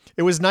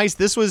it was nice.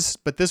 This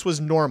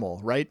was normal,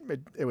 right?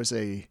 It was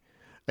a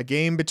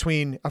game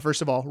between,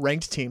 first of all,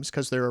 ranked teams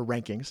because there are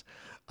rankings.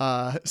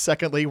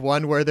 Secondly,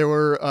 one where there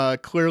were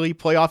clearly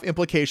playoff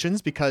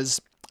implications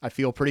because I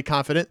feel pretty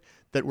confident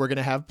that we're going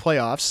to have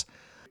playoffs.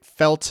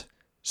 Felt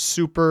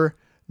super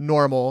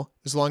normal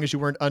as long as you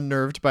weren't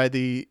unnerved by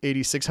the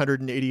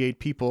 8,688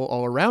 people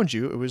all around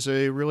you. It was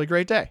a really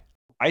great day.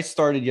 I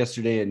started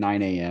yesterday at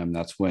 9 a.m.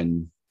 That's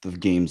when the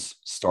games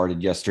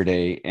started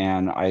yesterday.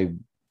 And I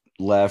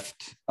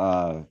left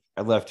Pomona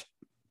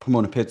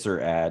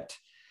Pitzer at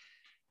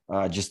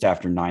just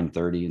after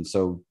 9:30. And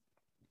so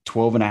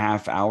 12 and a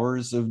half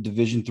hours of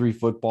Division III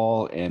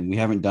football. And we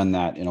haven't done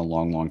that in a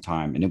long, long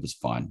time. And it was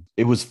fun.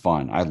 It was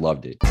fun. I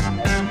loved it.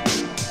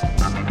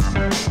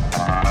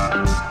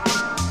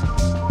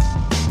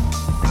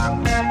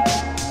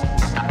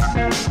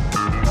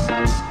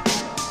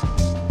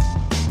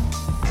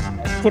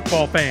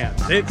 Football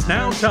fans, it's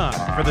now time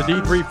for the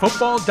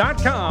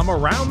D3Football.com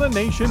Around the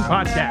Nation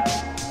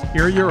podcast.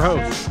 Here are your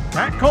hosts,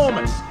 Pat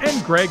Coleman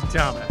and Greg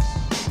Thomas.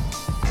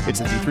 It's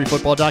the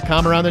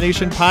D3Football.com Around the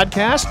Nation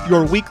podcast,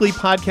 your weekly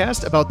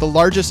podcast about the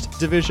largest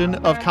division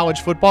of college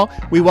football.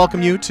 We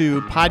welcome you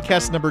to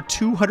podcast number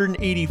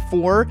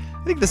 284.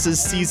 I think this is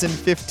season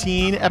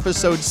 15,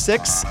 episode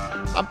 6.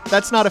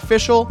 That's not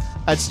official.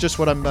 That's just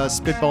what I'm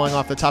spitballing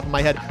off the top of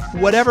my head.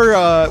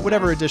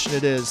 Whatever edition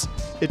it is,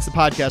 it's the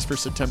podcast for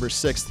September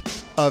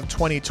 6th of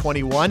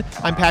 2021.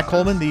 I'm Pat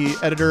Coleman, the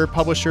editor,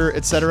 publisher,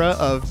 etc.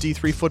 of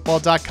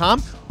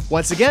D3Football.com.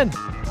 Once again,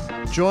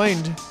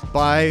 joined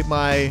by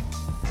my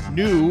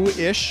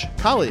new-ish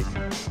colleague.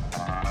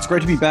 It's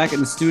great to be back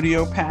in the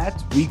studio,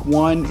 Pat. Week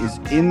 1 is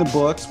in the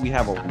books. We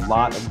have a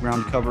lot of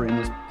ground to cover in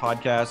this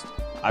podcast.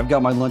 I've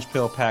got my lunch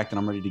pail packed and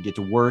I'm ready to get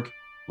to work.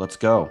 Let's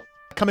go.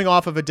 Coming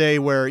off of a day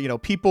where,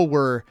 people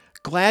were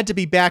glad to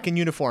be back in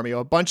uniform.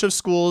 A bunch of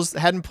schools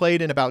that hadn't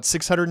played in about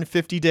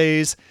 650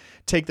 days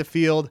take the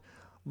field.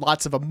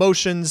 Lots of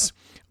emotions,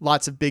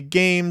 lots of big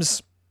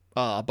games,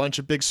 a bunch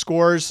of big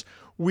scores.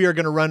 We are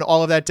going to run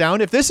all of that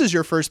down. If this is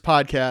your first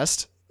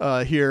podcast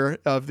here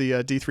of the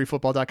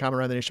D3Football.com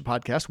Around the Nation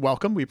podcast,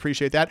 welcome. We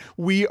appreciate that.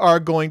 We are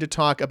going to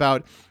talk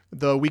about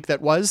the week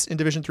that was in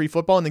Division III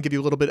football and then give you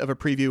a little bit of a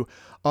preview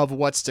of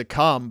what's to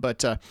come.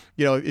 But,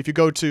 if you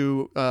go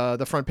to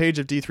the front page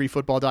of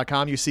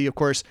D3Football.com, you see, of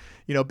course,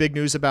 big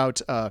news about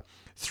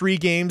 3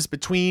 games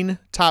between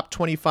top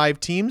 25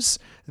 teams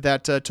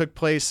that took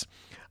place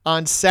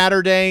on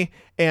Saturday.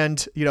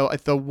 And,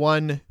 at the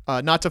one,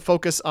 not to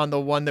focus on the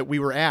one that we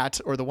were at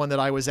or the one that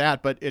I was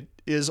at, but it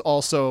is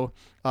also,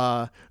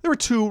 there were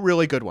 2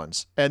 really good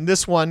ones. And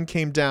this one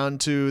came down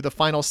to the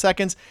final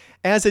seconds.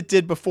 As it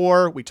did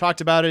before, we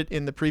talked about it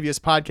in the previous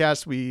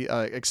podcast. We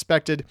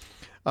expected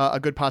a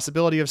good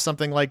possibility of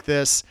something like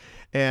this.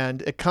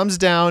 And it comes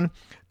down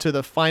to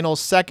the final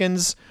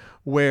seconds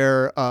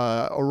where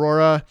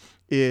Aurora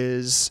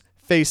is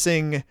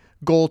facing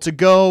goal to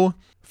go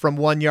from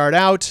 1 yard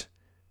out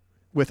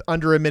with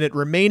under a minute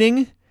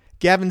remaining.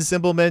 Gavin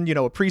Zimbelman,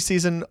 a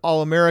preseason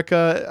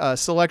All-America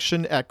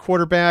selection at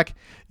quarterback,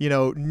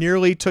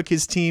 nearly took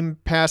his team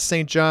past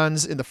St.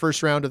 John's in the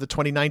first round of the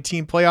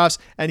 2019 playoffs,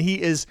 and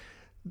he is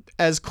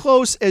as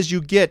close as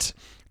you get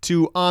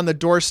to on the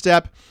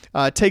doorstep.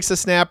 Takes a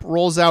snap,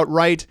 rolls out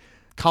right.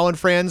 Colin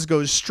Franz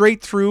goes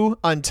straight through,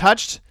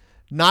 untouched,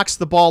 knocks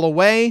the ball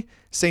away.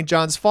 St.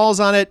 John's falls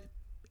on it.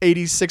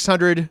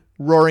 8,600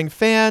 roaring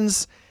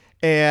fans.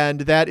 And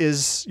that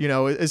is,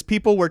 as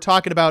people were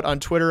talking about on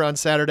Twitter on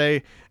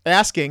Saturday,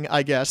 asking,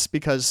 I guess,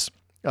 because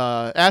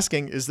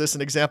asking, is this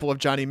an example of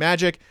Johnny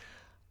Magic?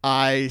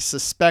 I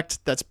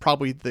suspect that's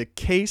probably the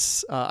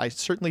case. I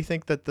certainly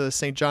think that the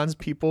St. John's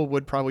people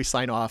would probably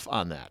sign off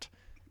on that.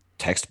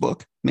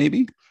 Textbook,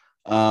 maybe.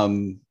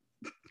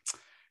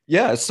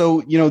 Yeah.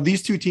 So,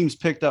 these 2 teams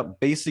picked up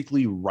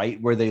basically right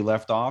where they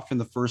left off in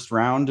the first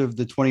round of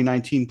the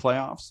 2019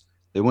 playoffs.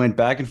 They went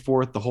back and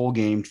forth the whole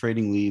game,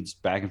 trading leads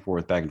back and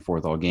forth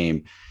all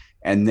game.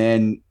 And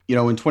then, in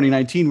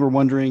 2019, we're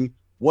wondering,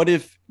 what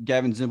if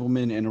Gavin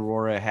Zimbelman and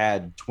Aurora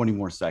had 20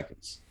 more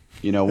seconds?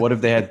 What if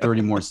they had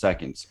 30 more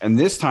seconds? And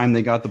this time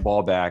they got the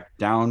ball back,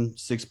 down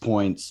 6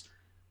 points,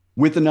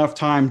 with enough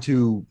time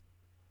to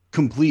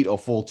complete a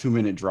full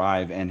 2-minute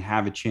drive and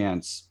have a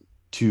chance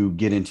to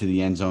get into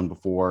the end zone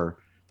before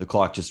the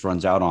clock just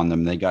runs out on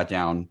them. They got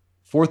down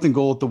 4th and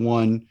goal at the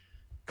 1.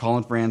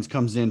 Colin Franz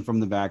comes in from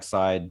the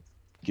backside,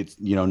 gets,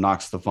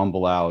 knocks the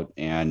fumble out,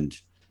 and,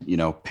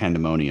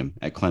 pandemonium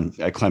at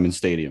Clemens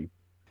Stadium.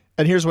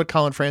 And here's what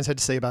Colin Franz had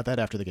to say about that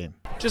after the game.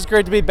 Just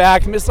great to be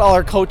back. Missed all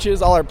our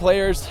coaches, all our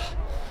players.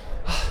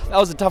 That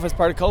was the toughest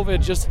part of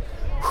COVID, just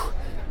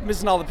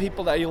missing all the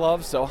people that you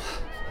love. So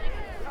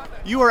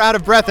you were out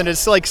of breath, and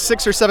it's like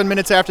 6 or 7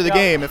 minutes after the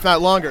game, if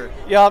not longer.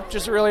 Yep,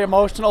 just really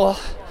emotional.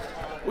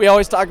 We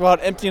always talk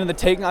about emptying the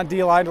tank on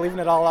D-line, leaving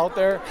it all out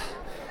there.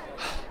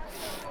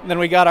 And then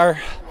we got our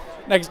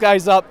next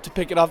guys up to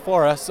pick it up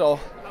for us. So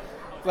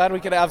glad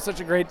we could have such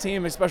a great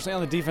team, especially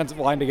on the defensive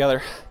line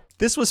together.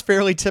 This was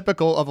fairly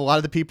typical of a lot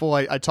of the people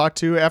I talked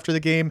to after the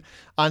game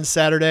on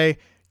Saturday.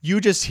 you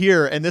just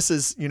hear, and this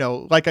is,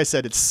 like I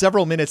said, it's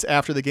several minutes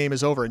after the game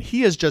is over, and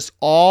he is just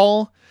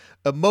all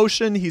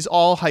emotion. He's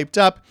all hyped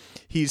up.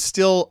 He's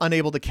still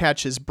unable to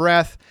catch his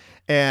breath,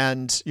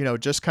 and,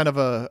 just kind of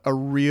a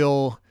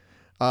real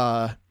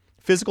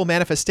physical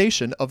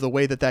manifestation of the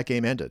way that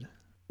game ended.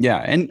 Yeah,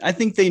 and I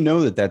think they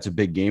know that that's a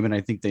big game, and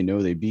I think they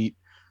know they beat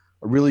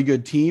a really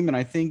good team, and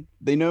I think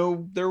they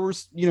know there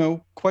was,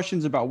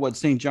 questions about what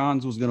St.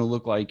 John's was going to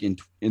look like in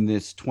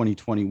this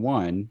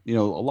 2021. A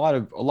lot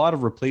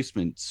of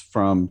replacements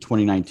from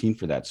 2019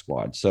 for that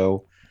squad.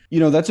 So,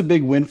 that's a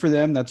big win for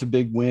them. That's a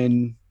big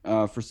win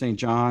for St.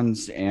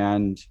 John's,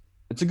 and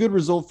it's a good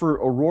result for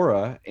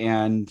Aurora.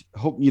 And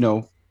hope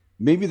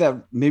maybe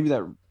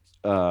that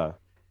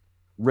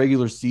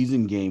regular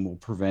season game will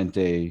prevent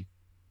a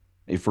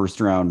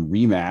first round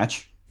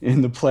rematch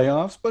in the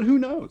playoffs, but who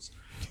knows?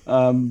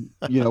 We're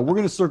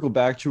going to circle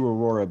back to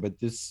Aurora, but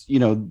this,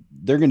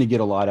 they're going to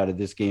get a lot out of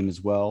this game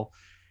as well.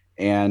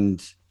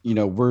 And,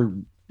 we're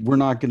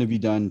not going to be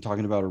done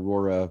talking about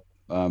Aurora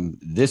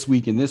this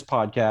week in this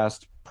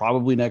podcast,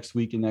 probably next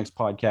week in next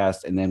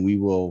podcast. And then we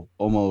will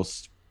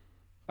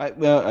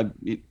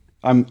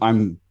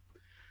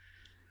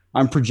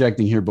I'm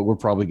projecting here, but we're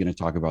probably going to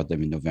talk about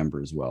them in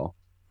November as well.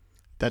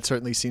 That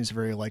certainly seems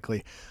very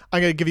likely. I'm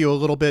going to give you a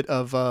little bit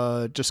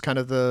of just kind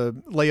of the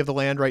lay of the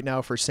land right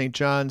now for St.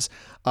 John's.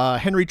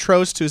 Henry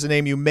Trost, who's a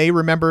name you may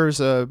remember, is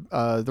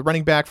the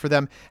running back for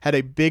them, had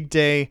a big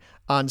day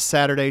on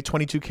Saturday,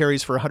 22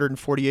 carries for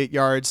 148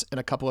 yards and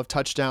a couple of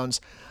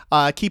touchdowns.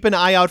 Keep an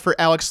eye out for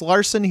Alex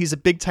Larson. He's a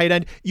big tight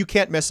end. You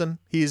can't miss him.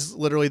 He's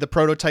literally the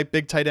prototype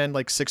big tight end,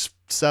 like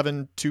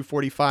 6'7",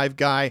 245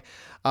 guy.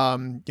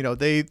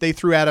 They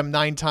threw at him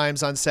 9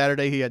 times on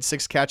Saturday. He had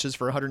 6 catches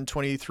for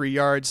 123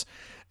 yards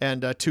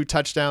and 2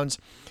 touchdowns,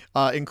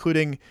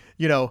 including,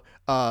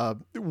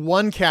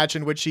 one catch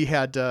in which he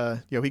had,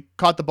 he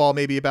caught the ball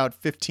maybe about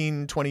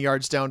 15, 20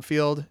 yards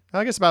downfield,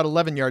 I guess about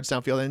 11 yards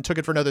downfield, and took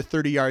it for another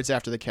 30 yards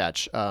after the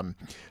catch.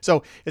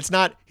 So he's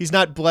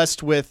not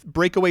blessed with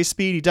breakaway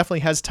speed. He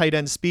definitely has tight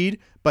end speed,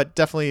 but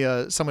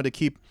definitely someone to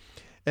keep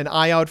an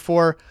eye out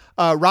for.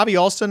 Robbie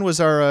Alston was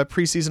our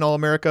preseason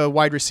All-America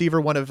wide receiver,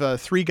 one of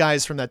 3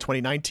 guys from that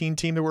 2019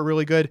 team that were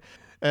really good.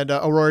 And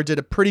Aurora did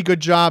a pretty good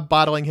job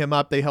bottling him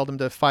up. They held him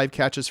to 5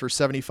 catches for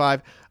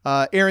 75.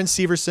 Aaron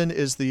Severson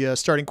is the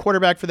starting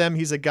quarterback for them.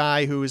 He's a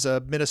guy who is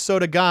a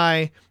Minnesota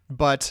guy,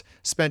 but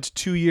spent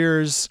 2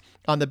 years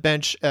on the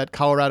bench at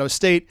Colorado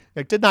State.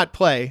 Did not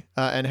play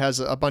and has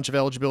a bunch of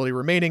eligibility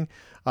remaining.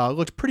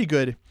 Looked pretty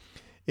good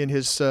in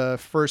his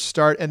first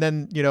start. And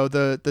then,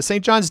 the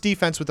St. John's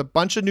defense with a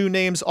bunch of new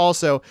names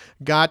also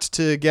got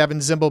to Gavin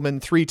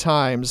Zimbelman 3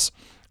 times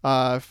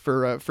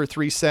for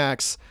 3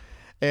 sacks.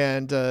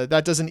 And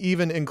that doesn't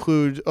even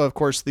include, of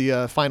course,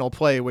 the final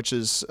play, which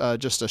is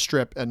just a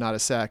strip and not a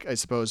sack, I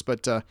suppose.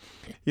 But,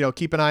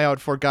 keep an eye out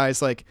for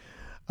guys like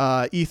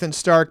Ethan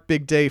Stark,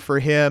 big day for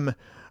him,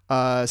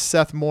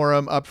 Seth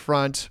Morum up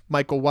front,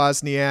 Michael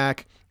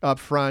Wozniak up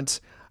front,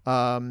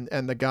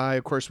 and the guy,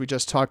 of course, we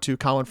just talked to,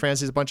 Colin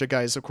Francis, a bunch of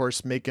guys, of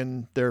course,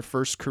 making their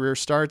first career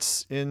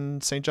starts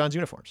in St. John's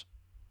uniforms.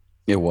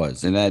 It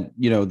was. And that,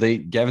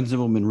 Gavin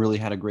Zimbelman really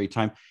had a great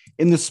time.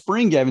 In the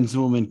spring, Gavin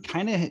Zimbelman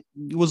kind of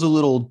was a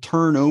little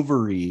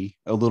turnover-y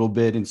a little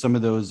bit in some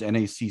of those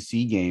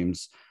NACC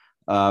games.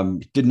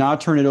 Did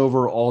not turn it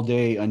over all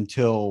day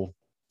until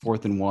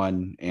 4th and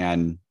 1.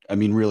 And I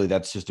mean, really,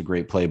 that's just a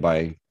great play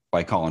by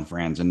Colin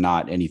Franz and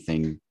not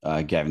anything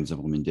Gavin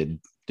Zimbelman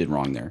did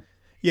wrong there.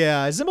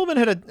 Yeah, Zimbelman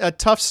had a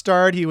tough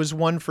start. He was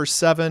 1 for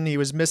 7. He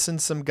was missing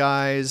some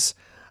guys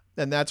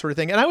and that sort of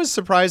thing. And I was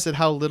surprised at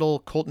how little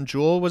Colton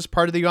Jewell was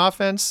part of the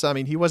offense. I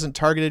mean, he wasn't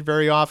targeted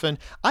very often.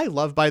 I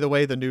love, by the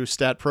way, the new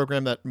stat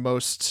program that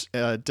most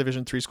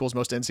Division III schools,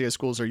 most NCAA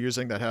schools are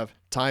using that have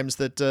times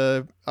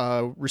that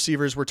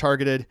receivers were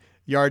targeted,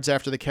 yards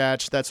after the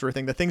catch, that sort of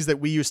thing. The things that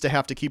we used to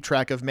have to keep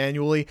track of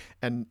manually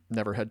and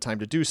never had time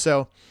to do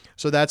so.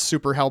 So that's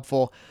super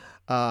helpful.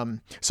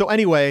 So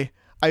anyway,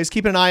 I was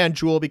keeping an eye on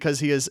Jewell because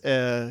he's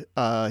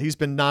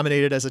been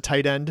nominated as a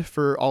tight end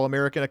for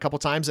All-American a couple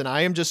times, and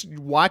I am just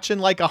watching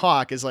like a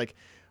hawk. Is like,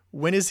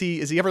 when is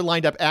he ever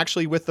lined up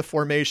actually with the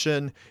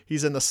formation?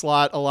 He's in the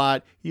slot a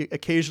lot. He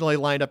occasionally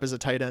lined up as a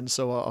tight end,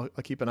 so I'll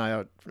keep an eye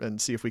out and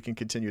see if we can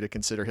continue to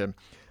consider him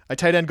a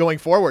tight end going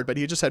forward. But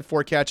he just had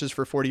 4 catches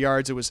for 40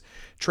 yards. It was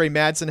Trey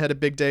Madsen had a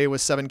big day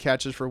with 7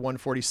 catches for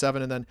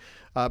 147, and then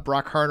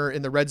Brock Harner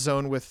in the red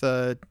zone with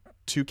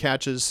 2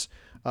 catches,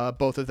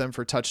 both of them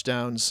for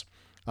touchdowns.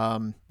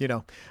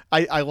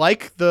 I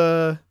like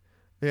the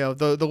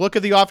look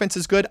of the offense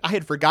is good. I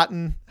had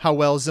forgotten how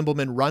well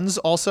Zimbelman runs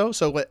also.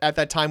 So at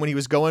that time when he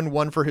was going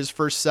 1 for his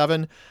first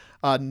 7,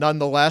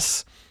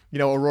 nonetheless,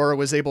 Aurora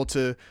was able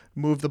to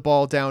move the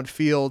ball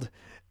downfield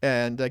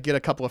and get a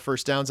couple of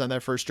first downs on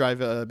that first drive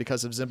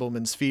because of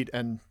Zimbelman's feet.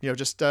 And,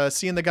 just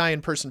seeing the guy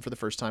in person for the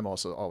first time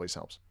also always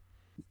helps.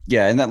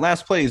 Yeah. And that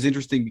last play is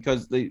interesting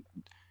because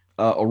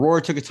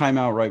Aurora took a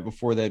timeout right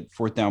before that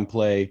 4th down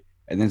play.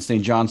 And then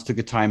St. John's took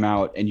a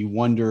timeout, and you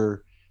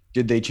wonder,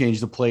 Did they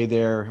change the play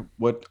there?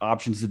 What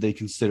options did they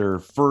consider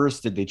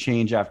first? Did they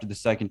change after the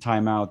second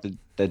timeout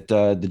that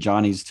the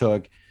Johnnies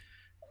took?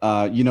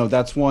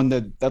 That's one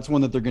that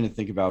they're going to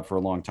think about for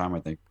a long time, I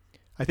think.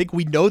 I think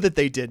we know that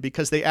they did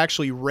because they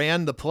actually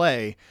ran the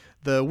play.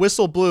 The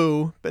whistle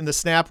blew and the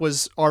snap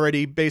was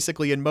already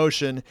basically in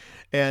motion,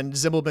 and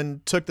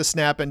Zimmelman took the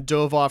snap and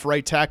dove off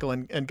right tackle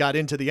and got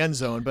into the end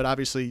zone, but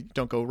obviously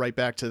don't go right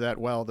back to that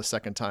well the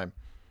second time.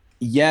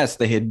 Yes,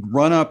 they had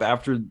run up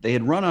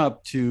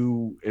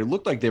to, it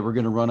looked like they were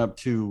going to run up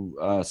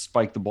to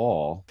spike the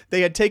ball. They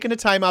had taken a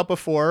timeout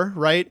before,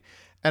 right?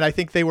 And I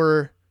think they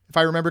were, if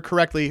I remember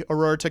correctly,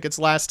 Aurora took its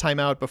last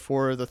timeout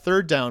before the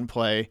third down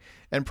play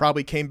and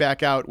probably came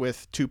back out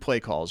with 2 play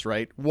calls,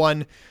 right?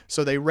 One,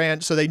 so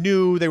they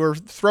knew they were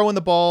throwing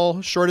the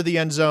ball short of the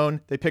end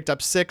zone. They picked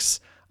up 6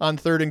 on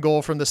 3rd and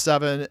goal from the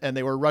 7, and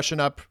they were rushing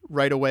up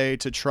right away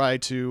to try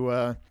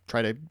to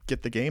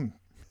get the game.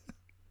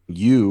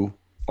 You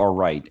are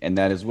right, and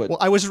that is what. Well,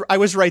 I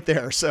was right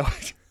there, so.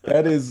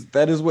 That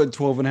is what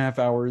 12 and a half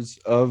hours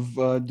of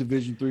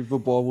Division III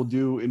football will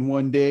do in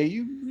one day.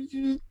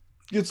 You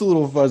gets a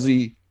little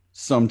fuzzy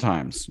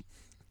sometimes.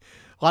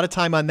 A lot of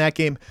time on that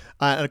game,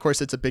 and of course,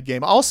 it's a big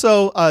game.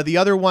 Also, the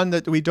other one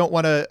that we don't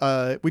want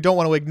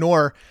to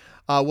ignore.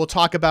 We'll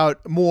talk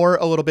about more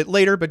a little bit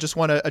later, but just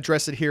want to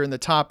address it here in the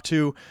top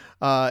 2.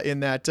 In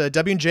that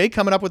W&J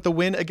coming up with the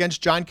win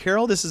against John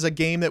Carroll. This is a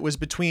game that was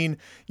between,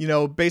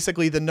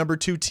 basically the number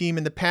 2 team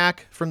in the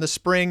pack from the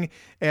spring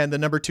and the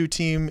number 2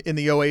 team in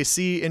the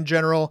OAC in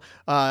general.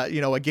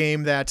 A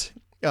game that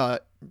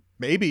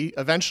maybe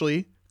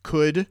eventually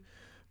could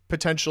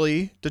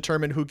potentially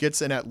determine who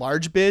gets an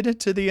at-large bid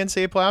to the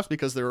NCAA playoffs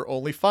because there are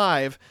only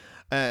 5.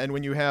 And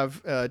when you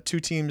have 2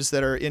 teams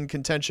that are in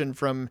contention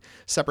from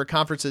separate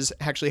conferences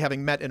actually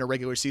having met in a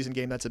regular season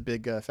game, that's a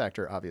big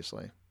factor,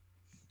 obviously.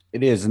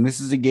 It is. And this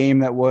is a game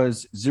that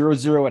was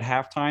 0-0 at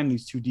halftime.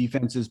 These 2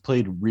 defenses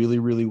played really,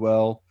 really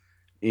well.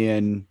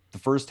 In the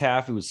first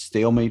half, it was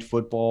stalemate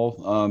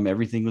football.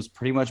 Everything was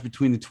pretty much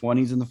between the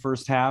 20s in the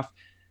first half.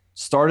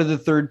 Start of the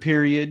third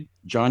period,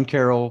 John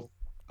Carroll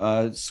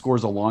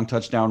scores a long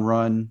touchdown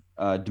run.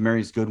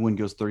 Demarius Goodwin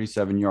goes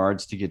 37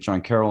 yards to get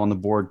John Carroll on the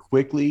board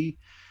quickly.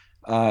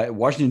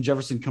 Washington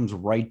Jefferson comes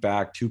right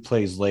back 2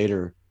 plays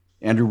later.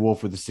 Andrew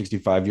Wolf with a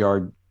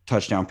 65-yard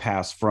touchdown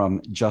pass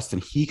from Justin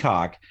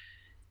Heacock.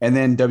 And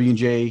then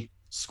W&J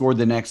scored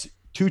the next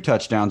 2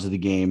 touchdowns of the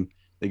game.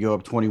 They go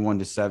up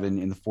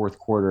 21-7 in the fourth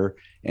quarter.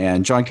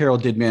 And John Carroll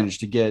did manage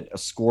to get a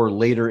score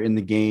later in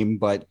the game,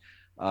 but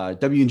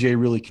W&J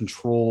really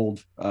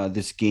controlled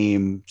this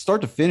game start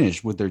to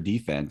finish with their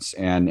defense.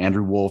 And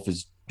Andrew Wolf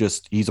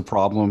he's a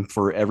problem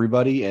for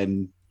everybody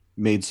and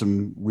made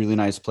some really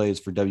nice plays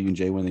for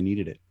W&J when they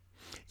needed it.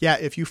 Yeah,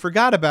 if you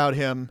forgot about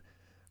him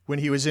when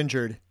he was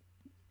injured,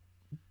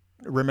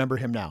 remember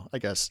him now, I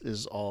guess,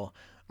 is all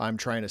I'm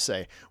trying to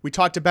say. We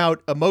talked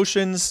about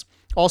emotions,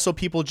 also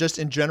people just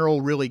in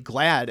general really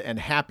glad and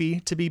happy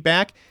to be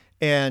back.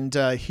 And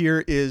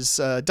here is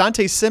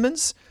Dante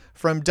Simmons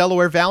from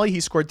Delaware Valley.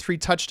 He scored 3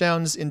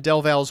 touchdowns in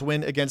Del Val's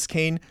win against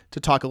Kane to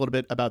talk a little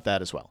bit about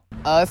that as well.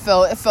 It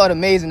felt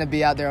amazing to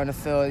be out there on the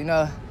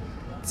field.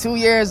 2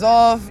 years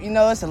off,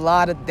 it's a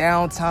lot of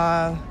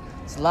downtime.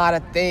 It's a lot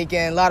of thinking,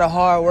 a lot of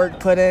hard work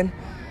put in.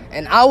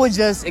 And I was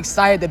just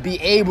excited to be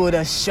able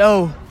to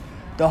show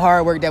the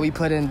hard work that we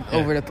put in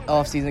over the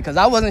offseason because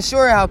I wasn't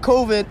sure how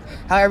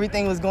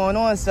everything was going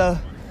on. So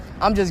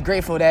I'm just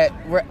grateful that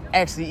we're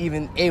actually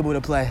even able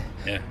to play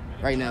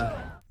right now.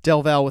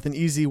 Del Val with an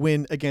easy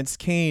win against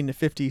Kane,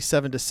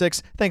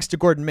 57-6. Thanks to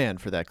Gordon Mann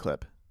for that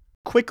clip.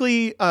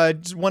 Quickly,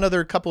 just one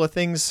other couple of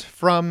things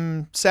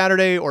from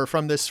Saturday or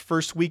from this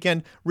first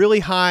weekend.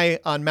 Really high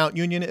on Mount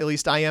Union, at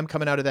least I am,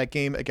 coming out of that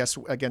game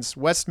against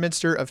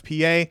Westminster of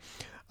PA.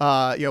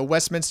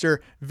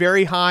 Westminster,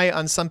 very high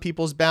on some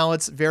people's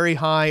ballots, very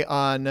high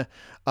on,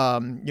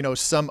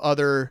 some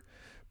other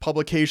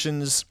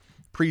publications'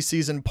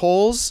 preseason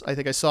polls. I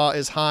think I saw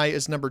as high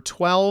as number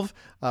 12.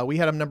 We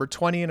had them number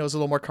 20, and I was a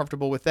little more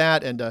comfortable with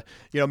that. And,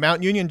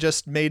 Mount Union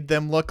just made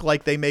them look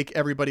like they make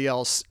everybody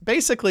else.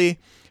 Basically,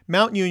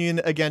 Mount Union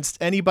against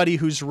anybody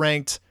who's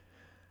ranked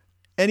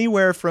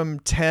anywhere from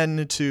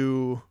 10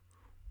 to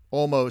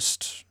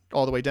almost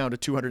all the way down to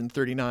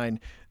 239,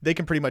 they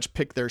can pretty much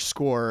pick their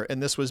score.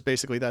 And this was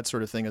basically that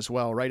sort of thing as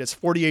well, right? It's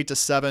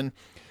 48-7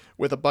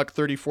 with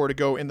 $1:34 to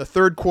go in the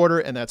third quarter.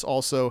 And that's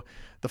also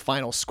the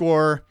final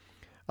score.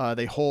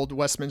 They hold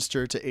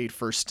Westminster to 8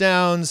 first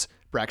downs.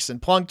 Braxton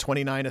Plunk,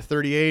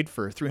 29-38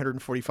 for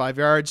 345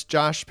 yards.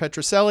 Josh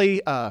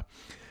Petroselli,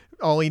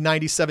 only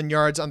 97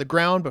 yards on the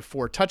ground, but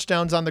 4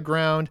 touchdowns on the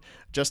ground.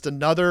 Just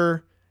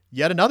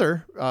yet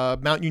another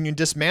Mount Union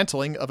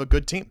dismantling of a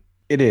good team.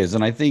 It is.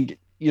 And I think,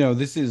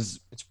 this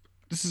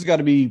has got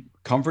to be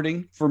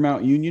comforting for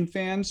Mount Union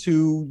fans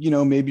who,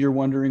 maybe are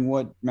wondering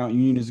what Mount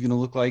Union is going to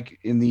look like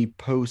in the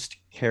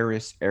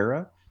post-Karras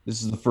era.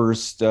 This is the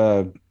first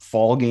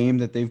fall game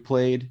that they've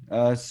played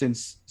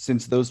since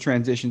those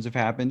transitions have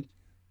happened.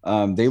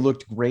 They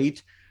looked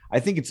great. I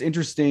think it's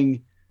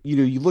interesting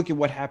you look at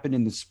what happened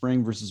in the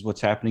spring versus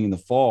what's happening in the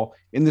fall.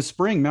 In the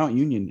spring, Mount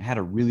Union had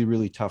a really,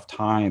 really tough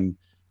time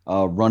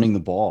running the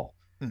ball.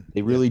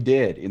 They really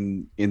did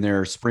in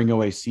their spring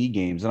OAC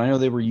games. And I know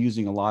they were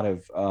using a lot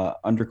of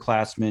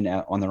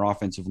underclassmen on their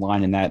offensive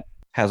line, and that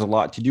has a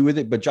lot to do with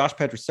it. But Josh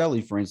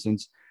Petroselli, for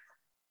instance,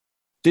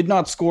 did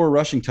not score a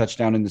rushing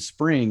touchdown in the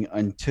spring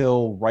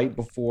until right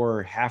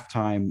before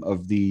halftime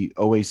of the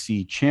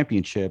OAC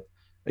championship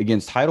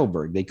against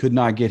Heidelberg. They could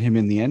not get him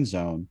in the end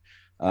zone.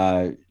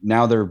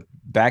 Now they're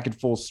back at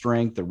full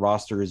strength. The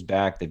roster is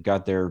back. They've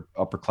got their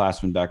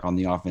upperclassmen back on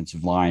the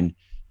offensive line.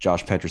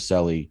 Josh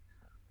Petroselli,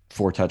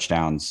 4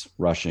 touchdowns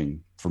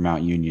rushing for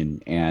Mount Union.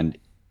 And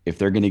if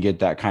they're going to get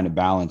that kind of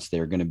balance,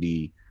 they're going to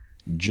be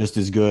just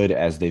as good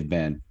as they've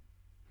been.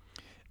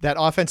 That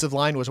offensive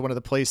line was one of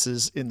the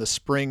places in the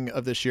spring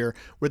of this year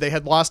where they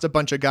had lost a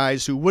bunch of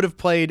guys who would have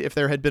played if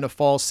there had been a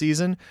fall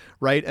season,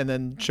 right? And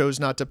then chose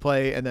not to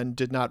play and then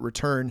did not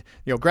return,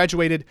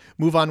 graduated,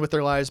 move on with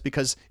their lives,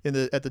 because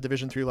at the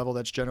Division III level,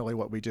 that's generally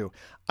what we do.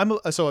 I'm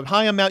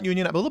high on Mount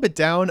Union. I'm a little bit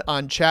down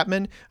on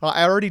Chapman.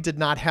 I already did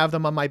not have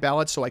them on my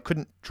ballot, so I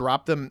couldn't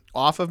drop them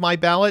off of my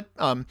ballot.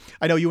 I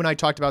know you and I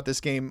talked about this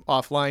game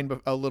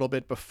offline a little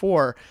bit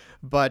before,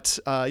 but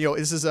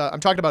this is I'm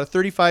talking about a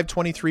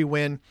 35-23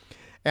 win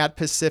at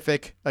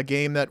Pacific, a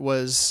game that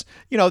was,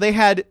 they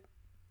had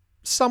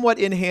somewhat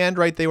in hand,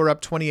 right? They were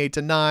up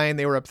 28-9,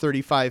 they were up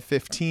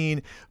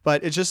 35-15,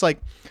 but it's just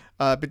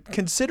but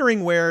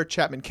considering where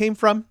Chapman came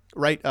from,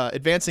 right?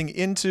 Advancing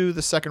into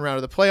the second round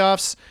of the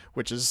playoffs,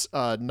 which is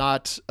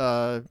not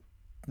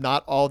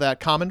all that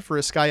common for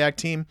a SCIAC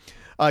team,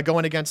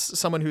 going against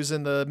someone who's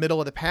in the middle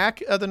of the pack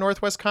of the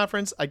Northwest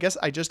Conference. I guess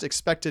I just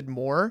expected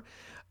more.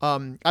 I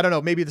don't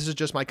know, maybe this is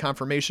just my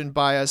confirmation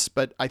bias,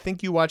 but I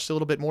think you watched a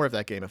little bit more of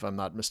that game, if I'm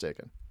not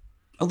mistaken.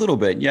 A little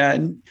bit, yeah.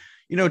 And,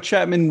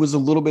 Chapman was a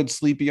little bit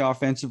sleepy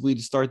offensively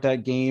to start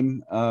that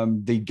game.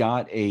 They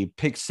got a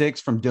pick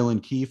 6 from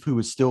Dylan Keefe, who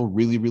is still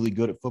really, really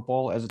good at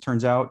football, as it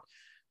turns out.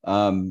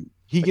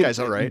 Guy's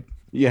all right.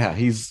 Yeah,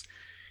 he's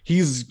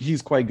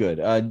quite good.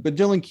 But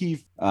Dylan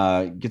Keefe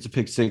gets a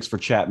pick 6 for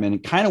Chapman.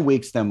 It kind of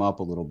wakes them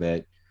up a little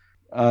bit.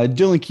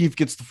 Dylan Keefe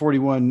gets the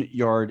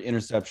 41-yard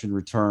interception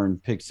return,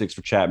 pick 6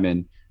 for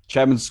Chapman.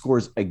 Chapman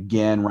scores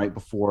again right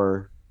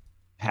before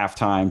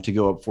halftime to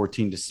go up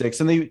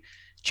 14-6. And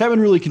Chapman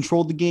really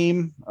controlled the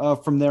game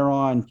from there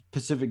on.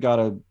 Pacific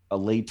got a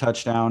late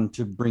touchdown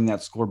to bring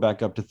that score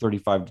back up to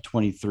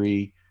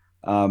 35-23.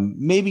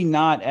 Maybe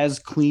not as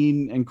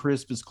clean and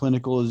crisp, as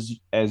clinical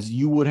as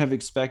you would have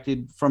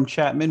expected from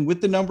Chapman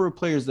with the number of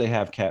players they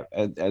have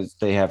as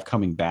they have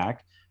coming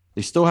back.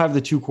 They still have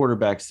the 2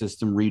 quarterback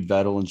system, Reed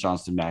Vettel and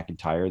Johnston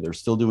McIntyre. They're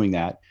still doing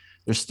that.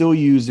 They're still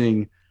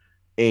using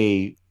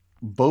a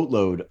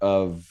boatload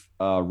of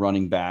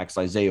running backs.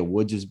 Isaiah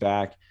Woods is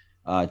back.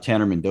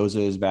 Tanner Mendoza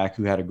is back,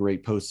 who had a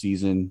great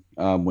postseason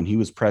when he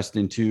was pressed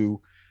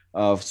into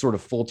sort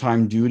of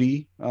full-time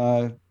duty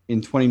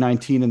in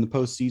 2019 in the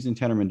postseason.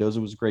 Tanner Mendoza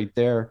was great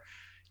there.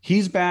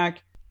 He's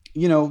back.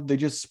 They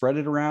just spread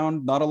it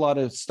around. Not a lot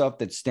of stuff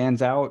that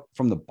stands out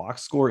from the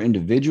box score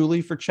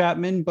individually for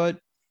Chapman, but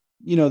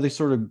they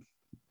sort of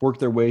work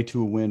their way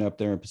to a win up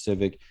there in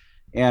Pacific.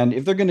 And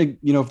if they're going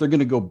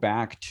to go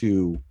back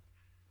to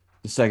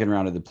the second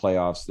round of the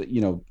playoffs, that,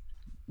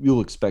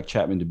 you'll expect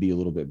Chapman to be a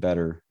little bit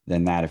better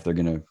than that if they're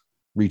going to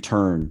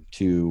return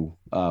to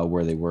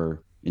where they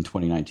were in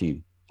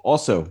 2019.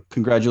 Also,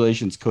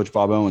 congratulations, Coach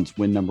Bob Owens,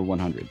 win number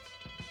 100.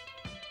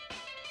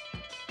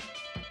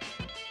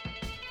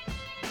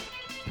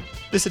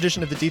 This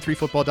edition of the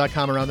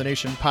D3Football.com Around the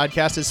Nation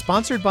podcast is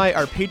sponsored by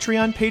our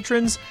Patreon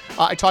patrons.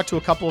 I talked to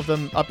a couple of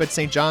them up at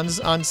St. John's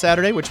on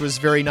Saturday, which was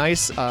very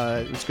nice. It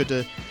was good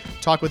to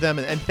talk with them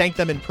and thank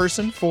them in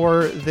person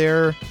for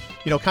their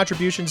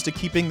contributions to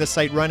keeping the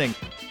site running.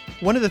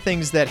 One of the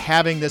things that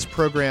having this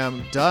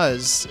program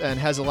does and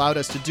has allowed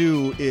us to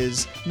do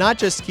is not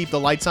just keep the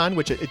lights on,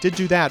 which it did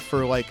do that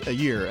for like a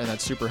year, and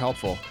that's super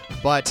helpful,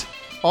 but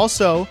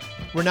also,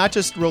 we're not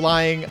just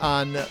relying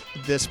on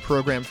this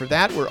program for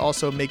that. We're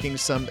also making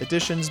some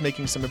additions,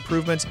 making some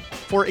improvements.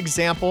 For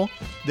example,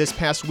 this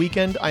past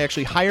weekend, I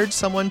actually hired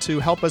someone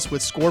to help us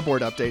with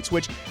scoreboard updates,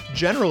 which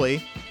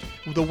generally,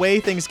 the way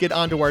things get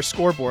onto our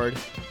scoreboard,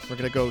 we're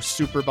going to go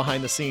super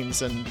behind the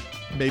scenes, and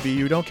maybe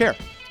you don't care,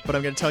 but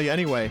I'm going to tell you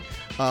anyway.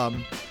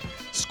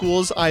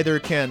 Schools either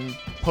can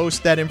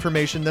post that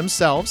information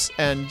themselves,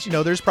 and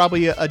there's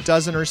probably a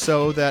dozen or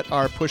so that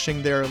are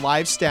pushing their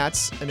live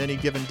stats in any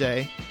given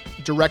day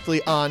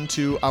directly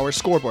onto our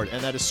scoreboard,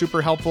 and that is super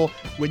helpful.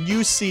 When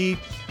you see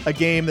a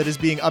game that is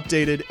being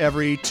updated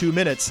every 2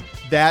 minutes,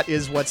 that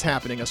is what's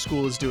happening. A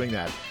school is doing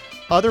that.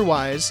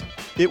 Otherwise,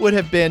 it would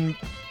have been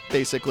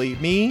basically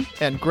me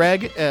and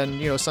Greg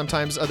and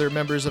sometimes other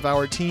members of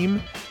our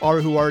team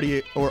who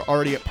already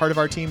a part of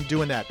our team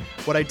doing that.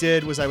 What I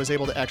did was I was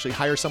able to actually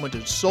hire someone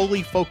to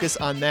solely focus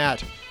on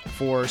that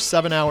for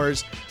 7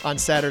 hours on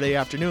Saturday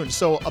afternoon.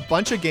 So a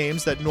bunch of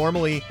games that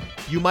normally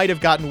you might have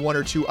gotten 1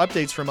 or 2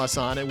 updates from us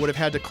on and would have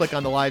had to click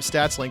on the live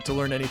stats link to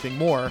learn anything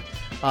more.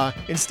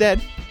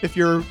 Instead, if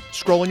you're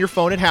scrolling your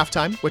phone at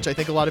halftime, which I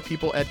think a lot of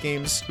people at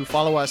games who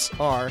follow us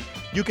are,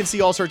 you can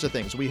see all sorts of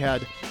things. We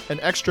had an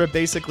extra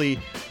basically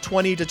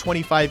 20 to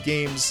 25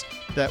 games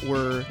that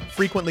were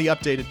frequently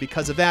updated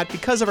because of that,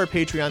 because of our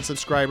Patreon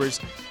subscribers,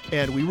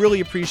 and we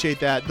really appreciate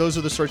that. Those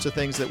are the sorts of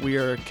things that we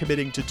are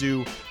committing to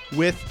do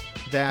with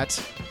that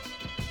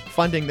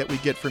funding that we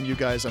get from you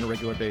guys on a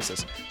regular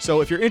basis.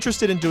 So if you're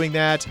interested in doing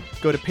that,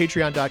 go to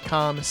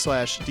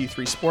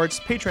patreon.com/D3Sports.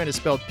 Patreon is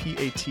spelled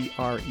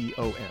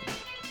Patreon.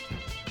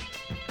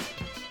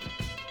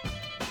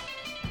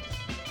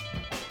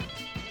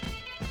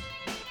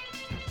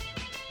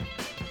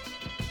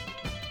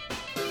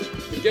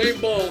 Game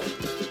ball.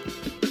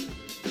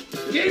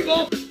 Game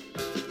ball.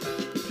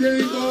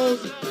 Game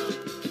balls.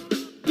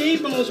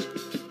 Game balls.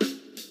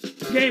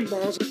 Game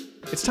balls.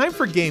 It's time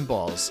for game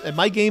balls, and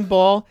my game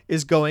ball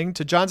is going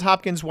to Johns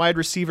Hopkins wide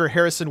receiver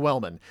Harrison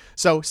Wellman.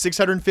 So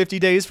 650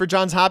 days for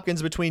Johns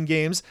Hopkins between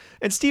games,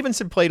 and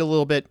Stevenson played a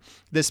little bit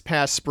this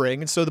past spring,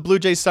 and so the Blue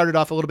Jays started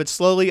off a little bit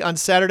slowly on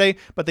Saturday,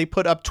 but they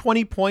put up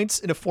 20 points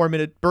in a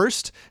 4-minute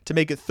burst to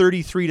make it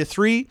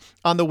 33-3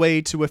 on the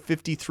way to a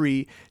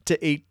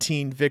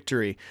 53-18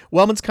 victory.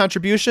 Wellman's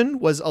contribution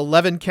was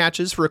 11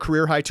 catches for a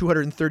career-high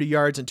 230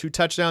 yards and 2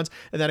 touchdowns,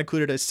 and that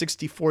included a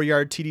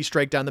 64-yard TD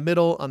strike down the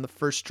middle on the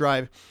first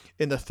drive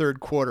in the third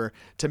quarter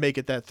to make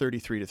it that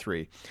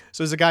 33-3.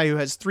 So he's a guy who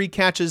has 3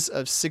 catches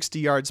of 60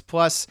 yards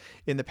plus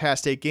in the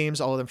past 8 games,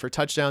 all of them for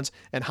touchdowns.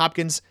 And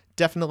Hopkins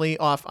definitely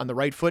off on the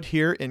right foot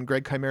here in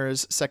Greg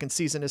Chimera's second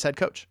season as head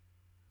coach.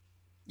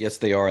 Yes,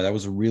 they are. That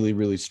was a really,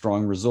 really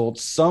strong result.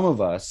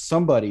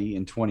 Somebody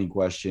in 20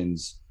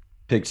 questions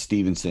picked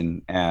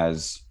Stevenson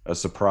as a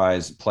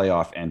surprise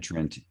playoff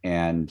entrant,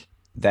 and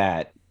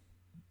that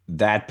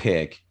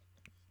pick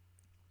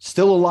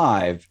still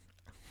alive.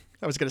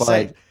 I was going to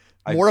say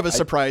more of a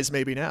surprise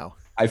maybe now.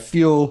 I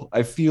feel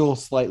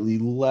slightly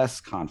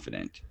less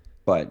confident,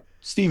 but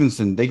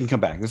Stevenson, they can come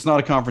back. It's not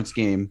a conference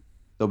game.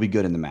 They'll be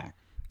good in the MAC.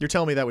 You're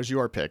telling me that was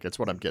your pick. It's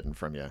what I'm getting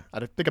from you. I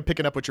think I'm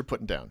picking up what you're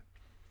putting down.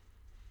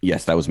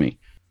 Yes, that was me.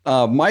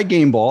 My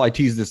game ball, I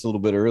teased this a little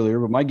bit earlier,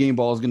 but my game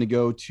ball is going to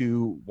go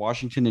to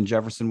Washington and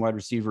Jefferson wide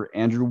receiver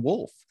Andrew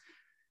Wolf.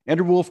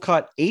 Andrew Wolf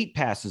caught 8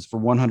 passes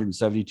for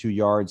 172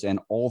 yards and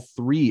all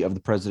 3 of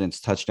the President's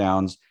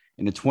touchdowns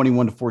in a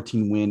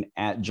 21-14 win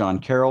at John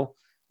Carroll.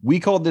 We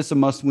called this a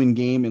must-win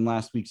game in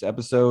last week's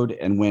episode,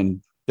 and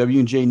when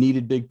W&J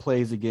needed big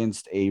plays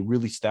against a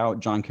really stout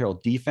John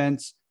Carroll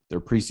defense, their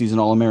preseason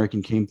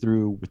All-American came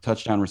through with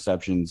touchdown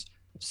receptions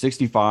of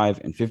 65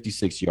 and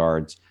 56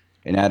 yards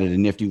and added a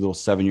nifty little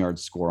 7-yard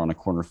score on a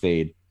corner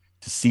fade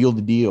to seal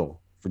the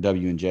deal for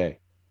W&J.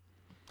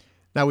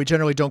 Now, we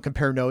generally don't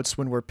compare notes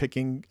when we're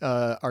picking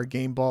our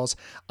game balls.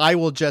 I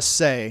will just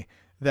say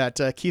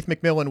that Keith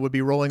McMillan would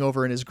be rolling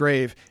over in his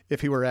grave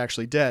if he were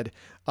actually dead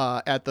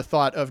at the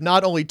thought of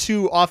not only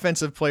 2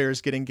 offensive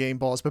players getting game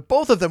balls, but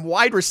both of them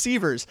wide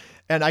receivers.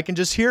 And I can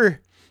just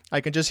hear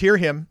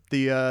him,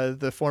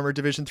 the former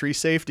Division III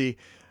safety.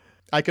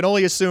 I can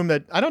only assume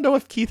that, I don't know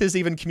if Keith is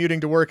even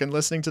commuting to work and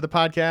listening to the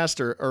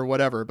podcast or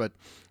whatever, but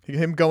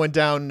him going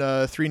down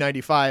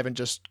 395 and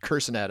just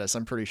cursing at us,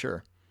 I'm pretty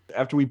sure.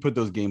 After we put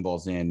those game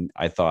balls in,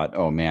 I thought,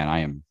 oh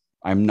man,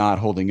 I'm not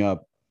holding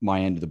up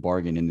my end of the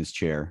bargain in this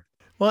chair.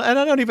 Well, and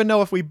I don't even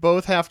know if we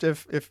both have to,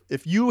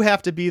 if you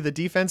have to be the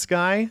defense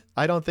guy,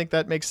 I don't think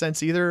that makes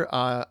sense either.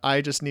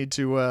 I just need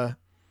to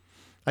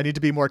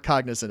be more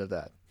cognizant of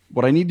that.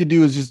 What I need to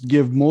do is just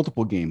give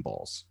multiple game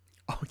balls.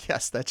 Oh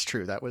yes, that's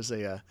true. That was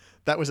a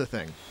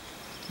thing.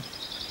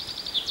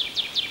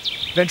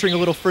 Venturing a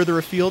little further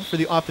afield for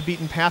the Off the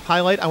Beaten Path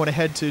highlight, I want to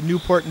head to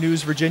Newport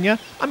News, Virginia.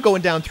 I'm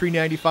going down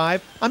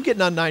 395. I'm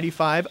getting on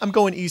 95. I'm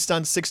going east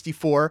on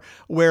 64,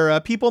 where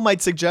people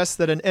might suggest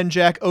that an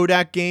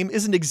NJAC-ODAC game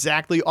isn't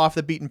exactly off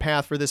the beaten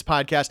path for this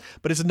podcast,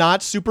 but it's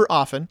not super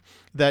often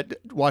that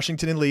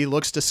Washington and Lee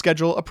looks to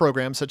schedule a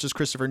program such as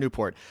Christopher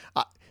Newport.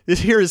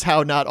 Here is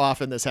how not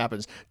often this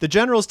happens. The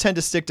Generals tend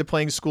to stick to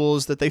playing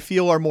schools that they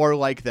feel are more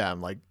like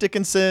them, like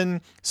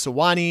Dickinson,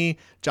 Sewanee,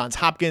 Johns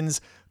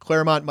Hopkins,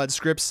 Claremont, Mudd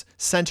Scripps,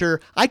 Center.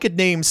 I could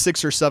name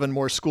 6 or 7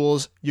 more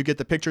schools. You get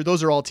the picture.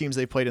 Those are all teams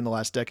they played in the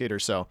last decade or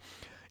so.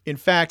 In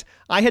fact,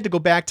 I had to go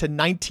back to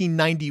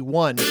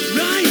 1991. Right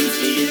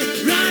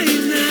here, right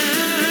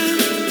now.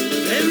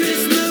 There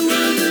is no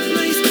other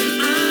place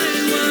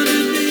I want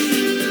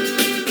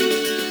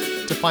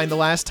to be. To find the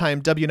last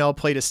time WNL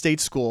played a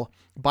state school.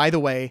 By the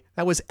way,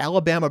 that was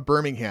Alabama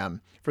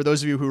Birmingham, for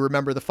those of you who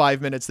remember the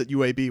 5 minutes that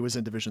UAB was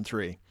in Division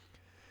III.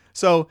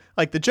 So,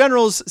 like the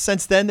Generals,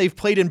 since then, they've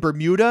played in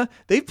Bermuda.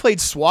 They've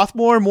played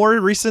Swarthmore more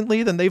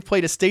recently than they've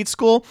played a state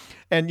school.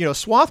 And,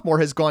 Swarthmore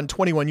has gone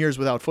 21 years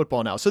without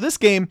football now. So this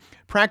game,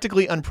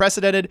 practically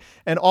unprecedented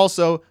and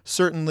also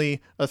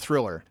certainly a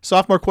thriller.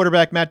 Sophomore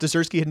quarterback Matt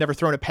Dzerzski had never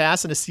thrown a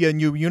pass in a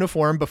CNU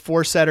uniform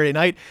before Saturday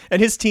night,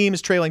 and his team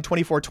is trailing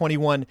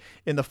 24-21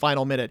 in the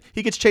final minute.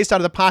 He gets chased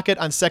out of the pocket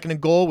on 2nd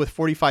and goal with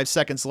 45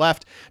 seconds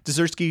left.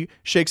 Dzerzski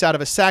shakes out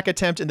of a sack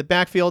attempt in the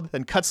backfield,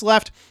 then cuts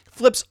left,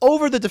 flips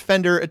over the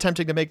defender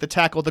attempting to make the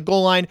tackle at the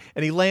goal line,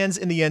 and he lands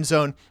in the end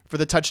zone for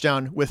the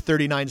touchdown with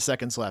 39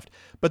 seconds left.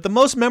 But the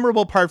most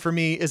memorable part for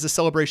me is the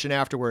celebration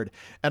afterward,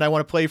 and I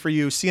want to play for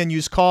you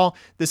CNU's call.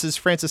 This is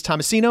Francis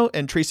Tomasino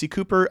and Tracy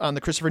Cooper on the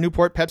Christopher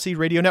Newport Pepsi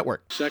Radio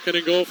Network. 2nd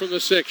and goal from the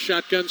 6,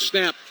 shotgun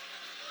snap.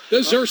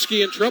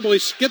 Dzerzski in trouble, he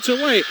gets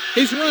away,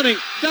 he's running,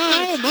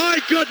 dives. Oh my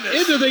goodness!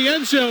 Into the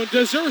end zone,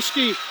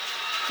 Dzerzski,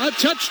 a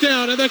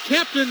touchdown, and the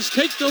Captains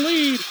take the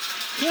lead.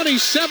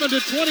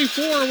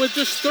 27-24 with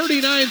just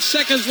 39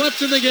 seconds left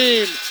in the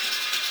game.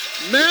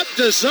 Matt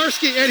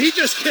Dzerzski, and he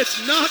just gets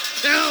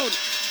knocked down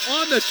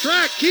on the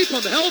track. Keep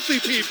him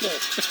healthy, people.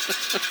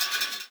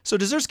 So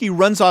Dzerzski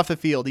runs off the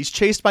field. He's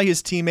chased by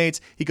his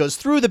teammates. He goes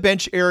through the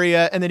bench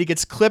area, and then he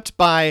gets clipped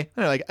by, I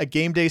don't know, like a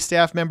game day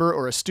staff member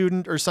or a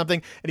student or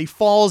something, and he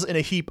falls in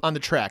a heap on the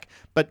track.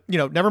 But,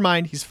 never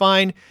mind. He's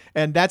fine,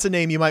 and that's a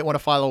name you might want to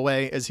file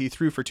away, as he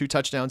threw for 2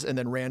 touchdowns and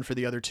then ran for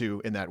the other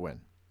 2 in that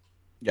win.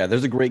 Yeah,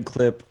 there's a great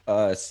clip.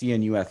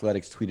 CNU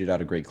Athletics tweeted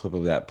out a great clip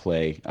of that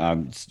play.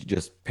 It's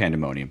just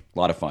pandemonium. A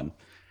lot of fun.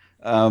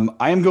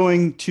 I am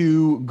going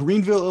to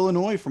Greenville,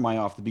 Illinois for my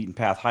Off the Beaten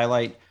Path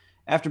highlight.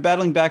 After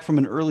battling back from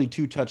an early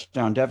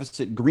 2-touchdown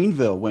deficit,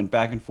 Greenville went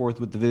back and forth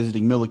with the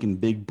visiting Millikin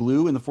Big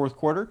Blue in the fourth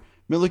quarter.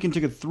 Millikin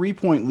took a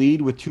 3-point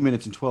lead with 2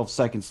 minutes and 12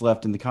 seconds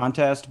left in the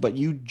contest, but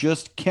you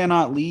just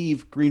cannot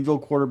leave Greenville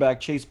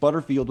quarterback Chase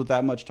Butterfield with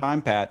that much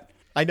time, Pat.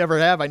 I never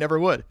have. I never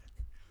would.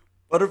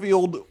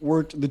 Butterfield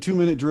worked the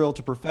 2-minute drill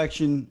to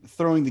perfection,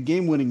 throwing the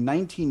game-winning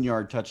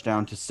 19-yard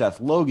touchdown to Seth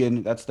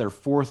Logan. That's their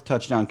 4th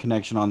touchdown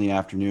connection on the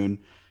afternoon.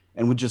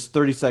 And with just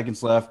 30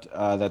 seconds left,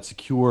 that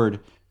secured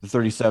the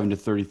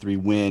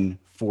 37-33 win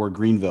for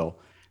Greenville.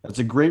 That's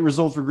a great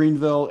result for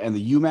Greenville and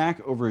the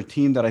UMAC over a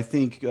team that I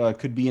think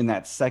could be in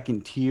that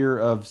second tier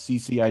of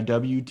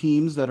CCIW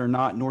teams that are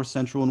not North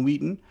Central and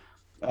Wheaton.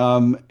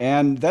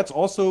 And that's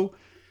also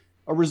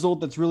a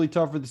result that's really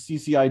tough for the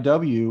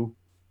CCIW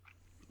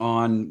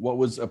on what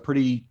was a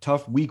pretty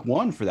tough week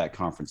 1 for that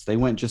conference. They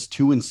went just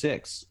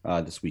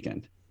 2-6 this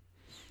weekend.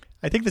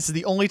 I think this is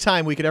the only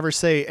time we could ever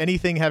say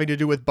anything having to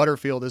do with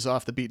Butterfield is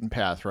off the beaten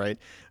path, right?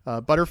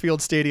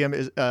 Butterfield Stadium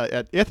is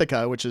at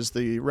Ithaca, which is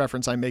the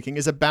reference I'm making,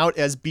 is about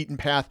as beaten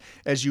path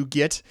as you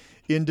get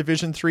in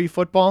Division III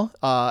football.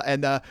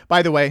 And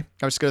by the way,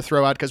 I was going to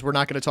throw out, because we're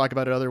not going to talk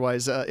about it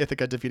otherwise,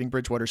 Ithaca defeating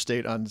Bridgewater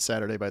State on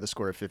Saturday by the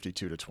score of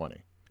 52-20.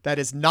 That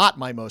is not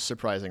my most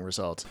surprising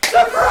result.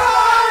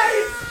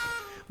 Surprise!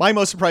 My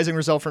most surprising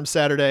result from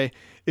Saturday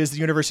is the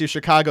University of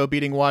Chicago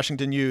beating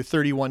Washington U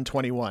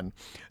 31-21.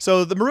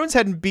 So the Maroons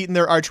hadn't beaten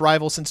their arch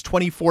rival since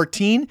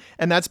 2014,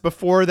 and that's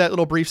before that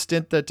little brief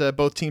stint that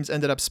both teams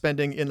ended up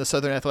spending in the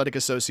Southern Athletic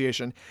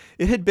Association.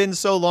 It had been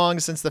so long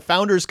since the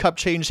Founders Cup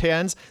changed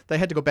hands, they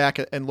had to go back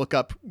and look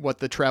up what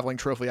the traveling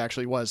trophy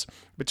actually was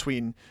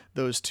between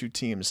those two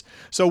teams.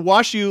 So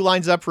Wash U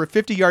lines up for a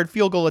 50-yard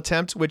field goal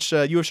attempt, which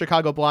U of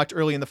Chicago blocked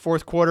early in the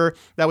fourth quarter.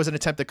 That was an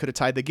attempt that could have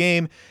tied the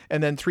game.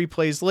 And then 3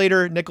 plays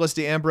later, Nicholas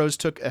DeAmbrose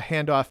took a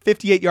handoff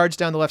 58 yards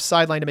down the left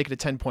sideline to make it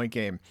a 10-point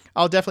game.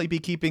 I'll definitely be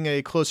keeping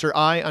a closer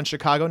eye on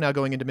Chicago now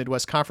going into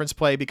Midwest Conference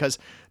play, because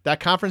that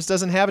conference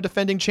doesn't have a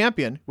defending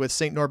champion, with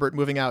St. Norbert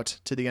moving out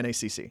to the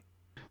NACC.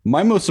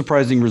 My most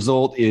surprising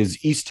result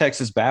is East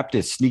Texas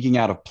Baptist sneaking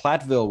out of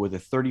Platteville with a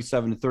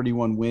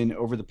 37-31 win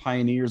over the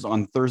Pioneers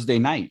on Thursday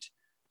night.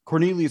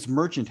 Cornelius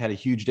Merchant had a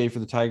huge day for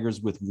the Tigers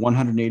with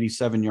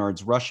 187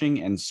 yards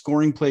rushing and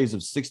scoring plays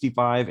of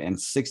 65 and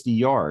 60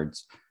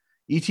 yards.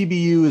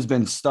 ETBU has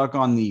been stuck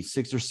on the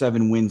 6 or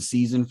 7 win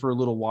season for a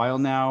little while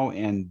now,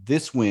 and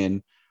this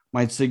win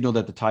might signal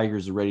that the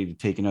Tigers are ready to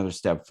take another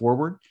step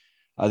forward.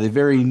 They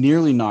very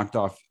nearly knocked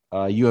off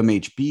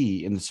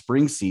UMHB in the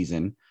spring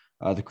season.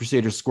 The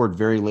Crusaders scored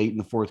very late in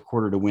the fourth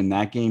quarter to win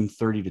that game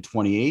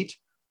 30-28.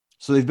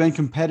 So they've been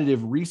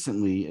competitive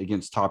recently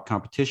against top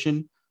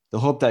competition.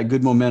 They'll hope that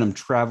good momentum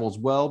travels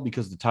well,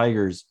 because the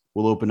Tigers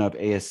will open up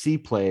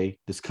ASC play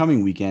this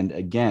coming weekend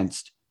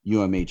against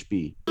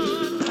UMHB.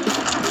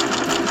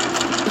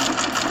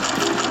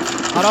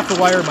 Hot off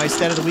the wire, my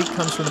stat of the week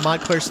comes from the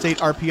Montclair State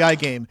RPI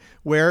game,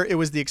 where it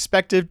was the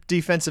expected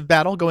defensive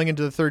battle going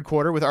into the third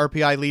quarter with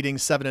RPI leading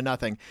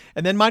 7-0.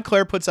 And then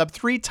Montclair puts up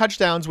 3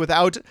 touchdowns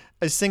without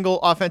a single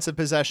offensive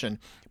possession.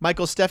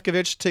 Michael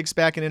Stefkovich takes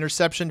back an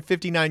interception,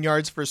 59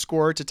 yards for a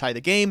score to tie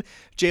the game.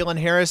 Jalen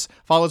Harris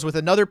follows with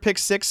another pick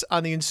 6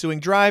 on the ensuing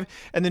drive.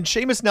 And then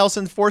Seamus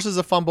Nelson forces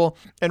a fumble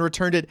and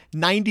returned it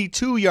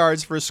 92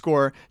 yards for a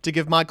score to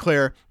give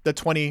Montclair the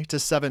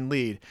 20-7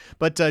 lead.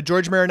 But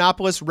George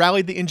Marinopoulos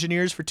rallied the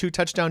Engineers for 2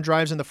 touchdown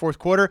drives in the fourth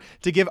quarter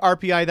to give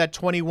RPI that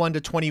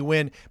 21-20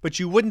 win. But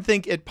you wouldn't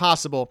think it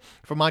possible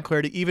for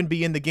Montclair to even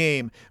be in the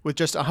game with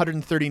just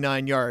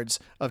 139 yards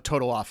of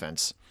total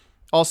offense.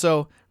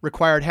 Also,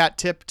 required hat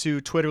tip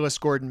to Twitterless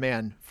Gordon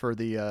Mann for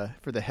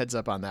the heads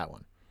up on that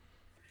one.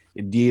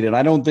 Indeed. And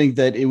I don't think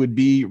that it would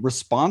be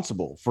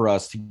responsible for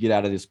us to get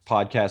out of this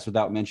podcast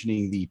without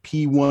mentioning the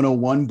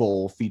P101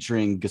 Bowl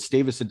featuring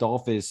Gustavus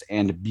Adolphus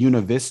and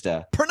Buena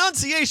Vista.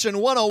 Pronunciation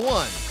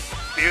 101.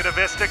 Buena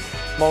Vista.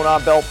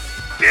 Monon Belt.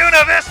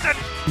 Buena Vista.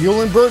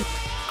 Muhlenberg.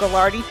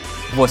 Gallardi.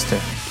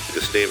 Worcester.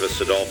 Gustavus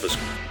Adolphus.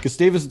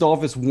 Gustavus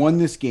Adolphus won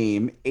this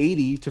game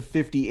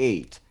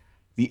 80-58.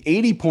 The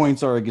 80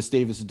 points are a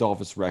Gustavus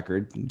Adolphus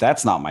record.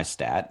 That's not my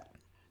stat.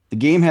 The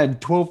game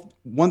had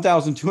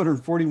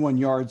 1,241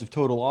 yards of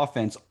total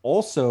offense,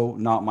 also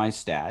not my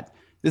stat.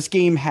 This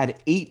game had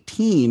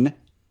 18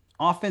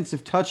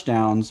 offensive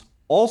touchdowns,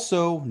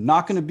 also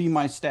not going to be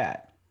my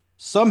stat.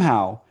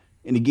 Somehow,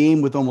 in a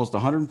game with almost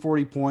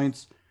 140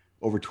 points,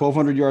 over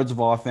 1,200 yards of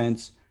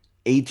offense,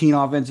 18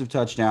 offensive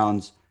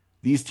touchdowns,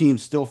 these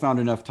teams still found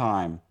enough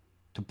time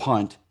to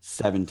punt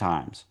 7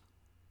 times.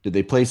 Did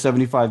they play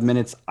 75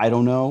 minutes? I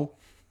don't know.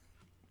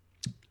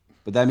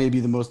 But that may be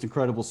the most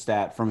incredible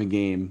stat from a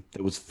game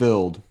that was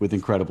filled with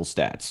incredible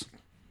stats.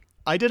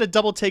 I did a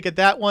double take at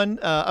that one.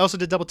 I also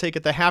did double take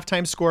at the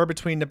halftime score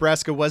between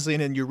Nebraska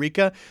Wesleyan and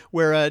Eureka,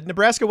 where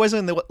Nebraska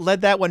Wesleyan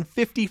led that one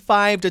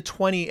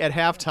 55-20 at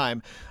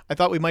halftime. I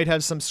thought we might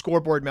have some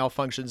scoreboard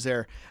malfunctions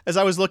there. As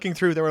I was looking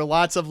through, there were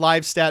lots of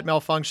live stat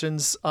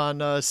malfunctions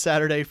on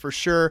Saturday for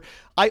sure.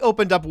 I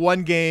opened up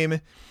one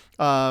game.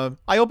 I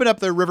opened up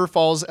the River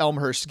Falls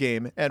Elmhurst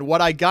game, and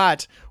what I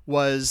got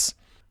was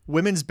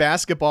women's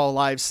basketball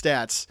live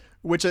stats,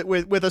 which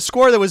with a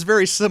score that was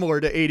very similar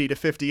to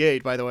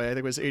 80-58, by the way. I think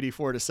it was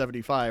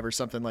 84-75 or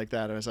something like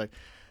that. I was like,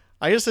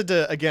 I just had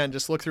to, again,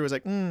 just look through. I was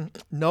like,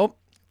 nope,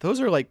 those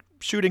are like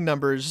shooting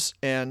numbers,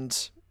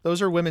 and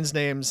those are women's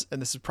names,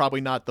 and this is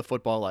probably not the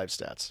football live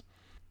stats.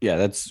 Yeah,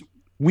 that's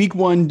week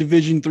 1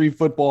 Division III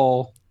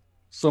football.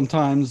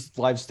 Sometimes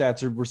live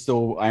stats we're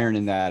still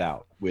ironing that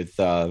out with,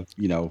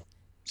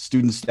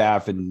 student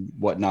staff and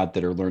whatnot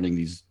that are learning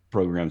these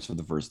programs for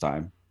the first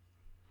time.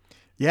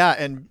 Yeah,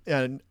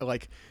 and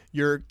like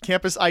your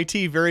campus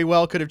IT very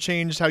well could have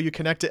changed how you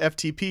connect to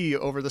FTP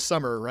over the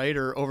summer, right?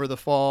 Or over the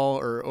fall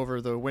or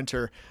over the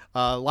winter.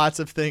 Lots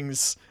of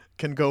things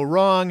can go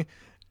wrong,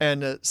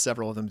 and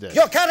several of them did.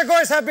 Your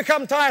categories have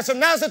become tiresome.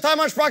 Now's the time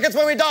on Sprockets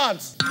when we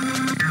dance.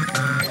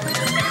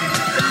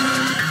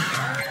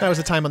 That was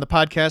the time on the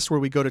podcast where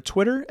we go to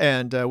Twitter,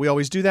 and we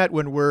always do that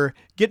when we're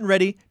getting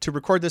ready to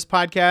record this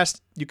podcast.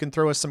 You can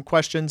throw us some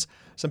questions.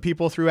 Some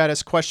people threw at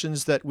us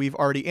questions that we've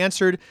already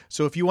answered.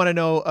 So if you want to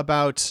know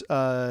about,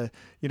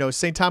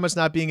 St. Thomas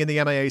not being in the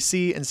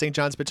MIAC and St.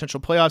 John's potential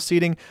playoff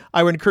seeding,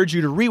 I would encourage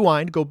you to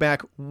rewind, go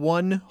back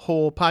one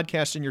whole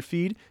podcast in your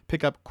feed,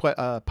 pick up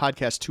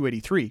podcast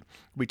 283.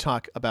 We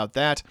talk about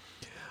that.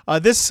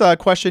 This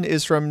question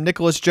is from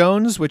Nicholas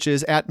Jones, which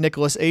is at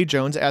Nicholas A.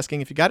 Jones, asking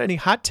if you got any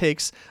hot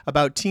takes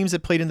about teams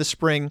that played in the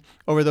spring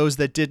over those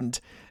that didn't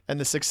and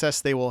the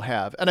success they will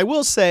have. And I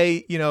will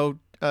say,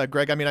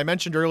 Greg, I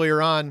mentioned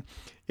earlier on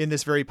in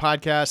this very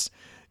podcast,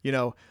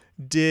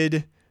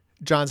 did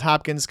Johns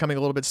Hopkins coming a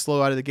little bit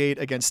slow out of the gate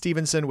against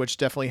Stevenson, which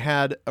definitely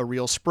had a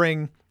real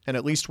spring and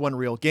at least one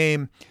real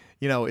game.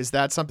 Is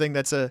that something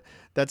that's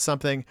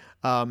something?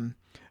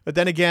 But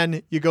then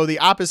again, you go the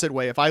opposite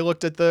way. If I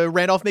looked at the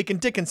Randolph-Macon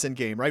Dickinson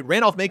game, right?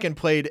 Randolph-Macon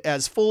played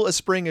as full a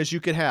spring as you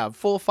could have.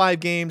 Full 5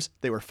 games.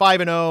 They were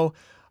 5-0.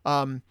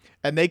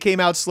 And they came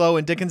out slow,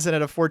 and Dickinson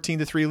had a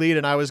 14-3 lead,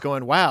 and I was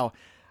going, wow.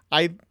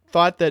 I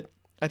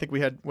think we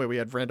had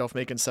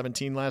Randolph-Macon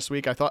 17 last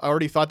week. I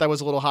already thought that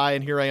was a little high,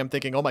 and here I am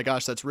thinking, oh my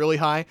gosh, that's really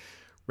high.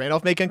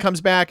 Randolph-Macon comes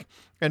back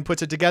and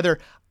puts it together.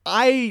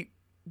 I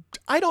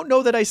don't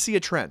know that I see a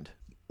trend.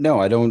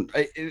 No, I don't.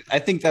 I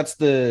think that's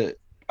the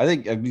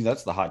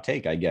hot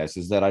take, I guess,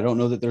 is that I don't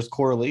know that there's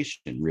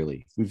correlation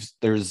really.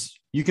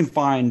 You can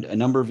find a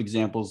number of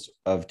examples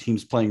of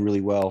teams playing really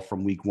well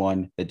from week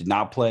 1 that did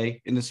not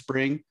play in the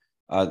spring.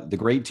 The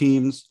great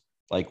teams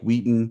like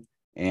Wheaton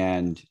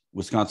and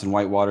Wisconsin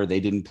Whitewater, they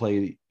didn't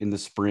play in the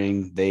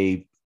spring.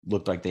 They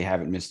looked like they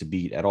haven't missed a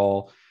beat at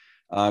all.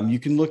 You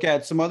can look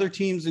at some other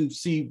teams and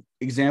see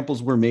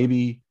examples where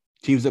maybe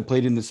teams that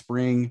played in the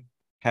spring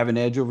have an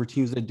edge over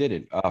teams that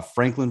didn't.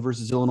 Franklin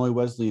versus Illinois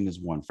Wesleyan is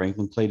one.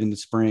 Franklin played in the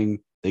spring.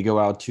 They go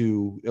out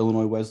to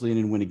Illinois Wesleyan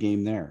and win a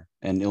game there.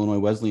 And Illinois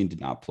Wesleyan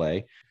did not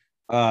play.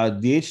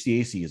 The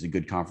HCAC is a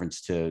good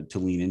conference to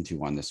lean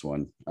into on this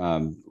one.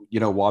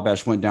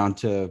 Wabash went down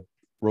to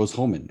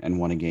Rose-Hulman and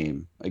won a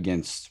game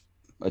against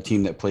a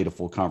team that played a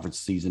full conference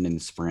season in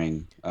the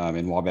spring.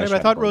 And Wabash. I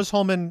thought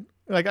Rose-Hulman,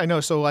 I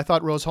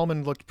thought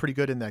Rose-Hulman looked pretty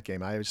good in that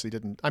game. I obviously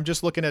didn't. I'm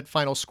just looking at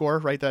final score,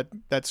 right?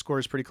 That score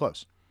is pretty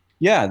close.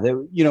 Yeah,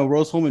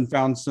 Rose-Hulman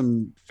found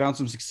some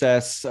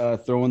success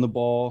throwing the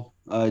ball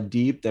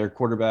deep. Their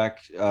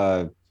quarterback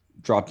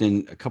dropped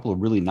in a couple of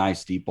really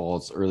nice deep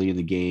balls early in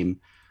the game.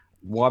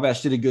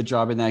 Wabash did a good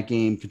job in that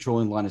game,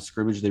 controlling the line of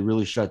scrimmage. They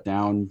really shut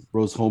down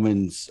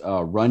Rose-Hulman's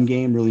run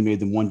game, really made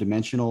them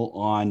one-dimensional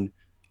on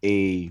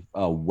a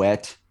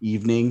wet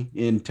evening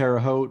in Terre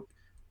Haute.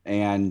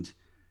 And,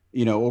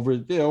 over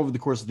the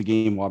course of the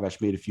game, Wabash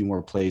made a few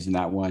more plays in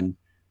that one.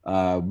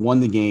 won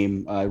the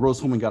game.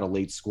 Rose-Hulman got a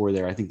late score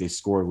there. I think they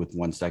scored with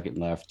 1 second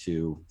left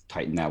to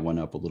tighten that one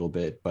up a little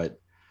bit. But,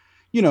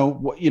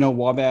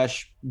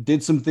 Wabash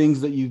did some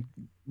things that you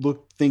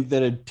think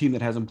that a team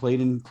that hasn't played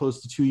in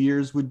close to 2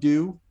 years would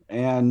do.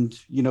 And,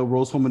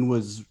 Rose-Hulman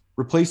was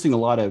replacing a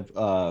lot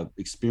of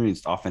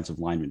experienced offensive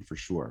linemen for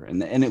sure.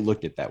 And it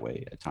looked it that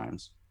way at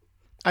times.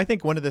 I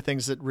think one of the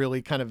things that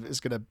really kind of is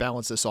going to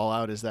balance this all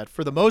out is that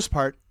for the most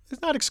part,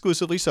 it's not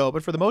exclusively so,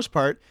 but for the most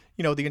part,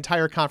 the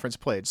entire conference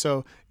played.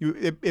 So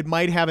it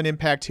might have an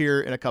impact here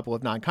in a couple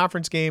of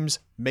non-conference games,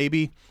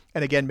 maybe.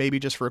 And again, maybe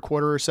just for a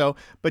quarter or so,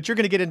 but you're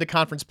going to get into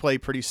conference play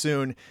pretty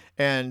soon.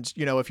 And,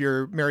 if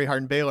you're Mary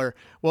Hardin Baylor,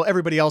 well,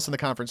 everybody else in the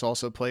conference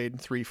also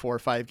played 3, 4,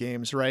 5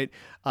 games, right?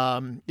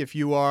 If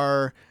you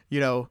are,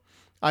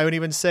 I would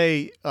even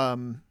say,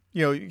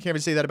 you can't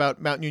even say that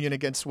about Mount Union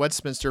against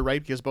Westminster, right?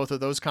 Because both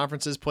of those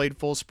conferences played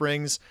full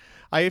springs.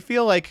 I don't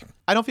feel like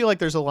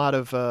there's a lot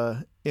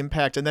of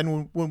impact. And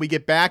then when we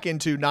get back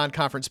into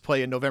non-conference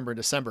play in November and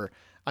December,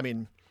 I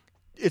mean,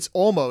 it's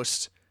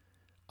almost,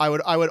 I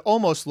would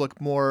almost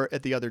look more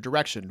at the other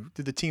direction.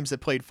 The teams that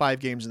played 5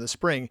 games in the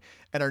spring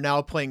and are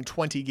now playing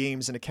 20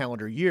 games in a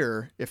calendar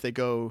year, if they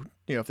go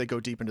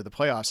deep into the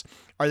playoffs,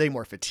 are they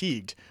more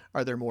fatigued?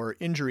 Are there more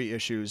injury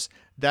issues?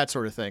 That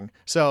sort of thing.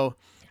 So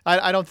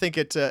I don't think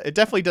it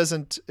definitely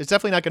doesn't. It's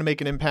definitely not going to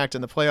make an impact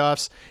in the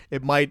playoffs.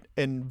 It might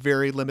in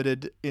very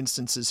limited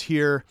instances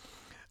here,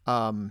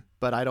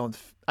 but I don't.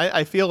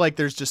 I feel like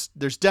there's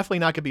definitely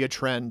not going to be a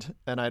trend,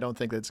 and I don't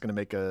think that it's going to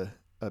make a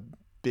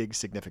big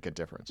significant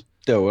difference.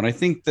 So, and I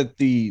think that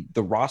the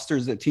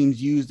rosters that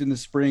teams used in the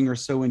spring are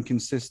so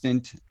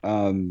inconsistent.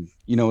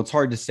 It's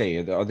hard to say.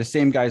 Are the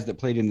same guys that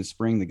played in the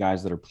spring the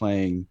guys that are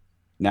playing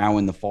now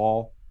in the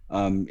fall?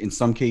 In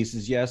some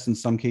cases, yes. In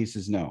some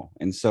cases, no.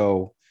 And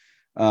so.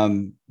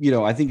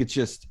 I think it's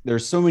just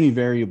there's so many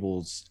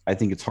variables. I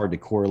think it's hard to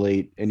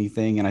correlate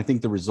anything, and I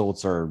think the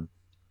results are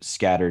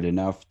scattered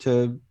enough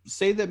to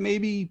say that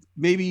maybe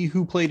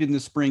who played in the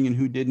spring and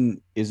who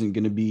didn't isn't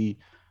going to be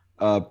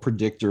a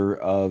predictor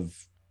of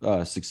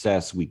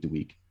success week to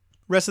week.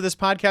 Rest of this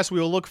podcast, we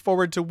will look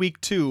forward to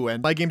week 2,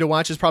 and my game to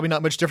watch is probably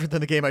not much different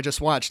than the game I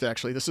just watched,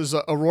 actually. This is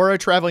Aurora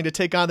traveling to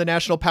take on the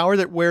national power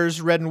that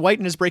wears red and white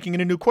and is breaking in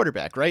a new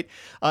quarterback, right?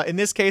 In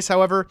this case,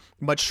 however,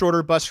 much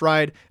shorter bus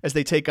ride as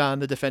they take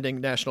on the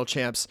defending national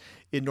champs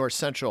in North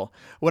Central.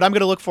 What I'm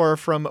going to look for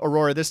from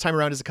Aurora this time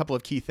around is a couple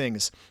of key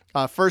things.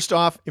 First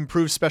off,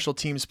 improved special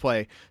teams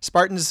play.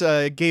 Spartans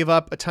gave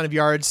up a ton of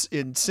yards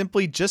in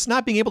simply just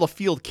not being able to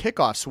field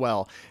kickoffs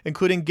well,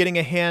 including getting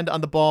a hand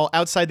on the ball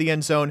outside the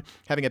end zone,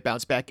 having it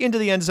bounce back into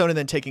the end zone, and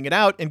then taking it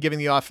out and giving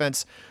the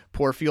offense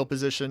poor field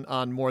position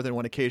on more than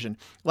one occasion.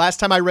 Last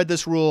time I read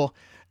this rule,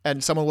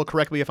 and someone will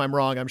correct me if I'm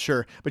wrong, I'm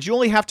sure, but you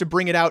only have to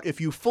bring it out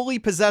if you fully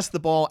possess the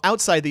ball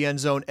outside the end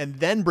zone and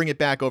then bring it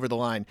back over the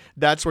line.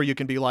 That's where you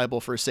can be liable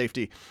for a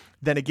safety.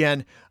 Then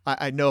again,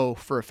 I know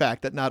for a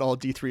fact that not all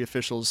D3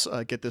 officials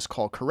get this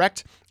call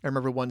correct. I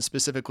remember one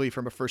specifically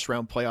from a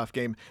first-round playoff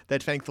game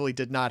that thankfully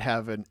did not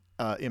have an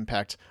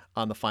impact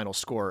on the final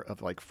score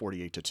of like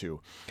 48-2.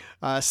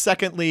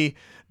 Secondly,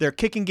 their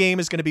kicking game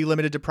is going to be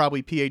limited to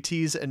probably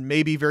PATs and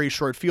maybe very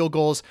short field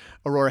goals.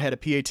 Aurora had a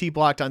PAT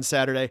blocked on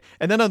Saturday.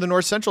 And then on the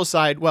North Central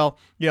side, well,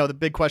 the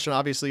big question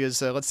obviously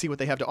is let's see what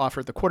they have to offer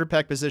at the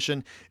quarterback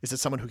position. Is it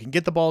someone who can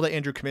get the ball to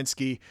Andrew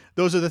Kaminsky?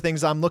 Those are the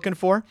things I'm looking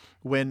for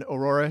when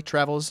Aurora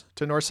travels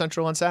to North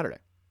Central on Saturday.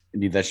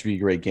 Indeed, that should be a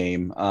great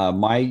game.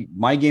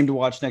 My game to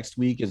watch next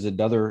week is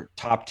another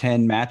top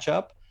 10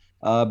 matchup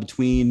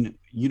between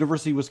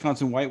University of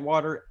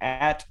Wisconsin-Whitewater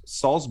at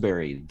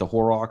Salisbury. The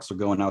Horrocks are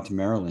going out to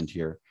Maryland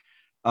here.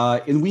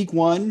 In week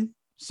 1,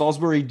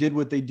 Salisbury did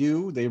what they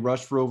do. They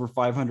rushed for over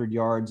 500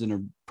 yards in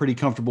a pretty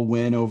comfortable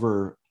win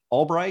over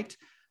Albright.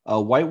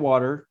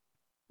 Whitewater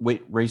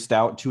raced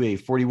out to a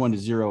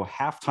 41-0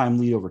 halftime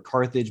lead over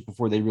Carthage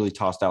before they really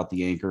tossed out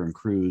the anchor and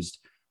cruised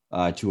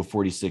to a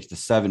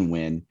 46-7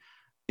 win.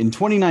 In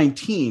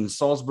 2019,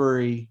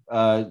 Salisbury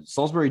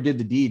did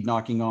the deed,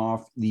 knocking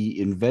off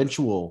the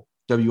eventual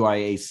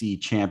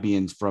WIAC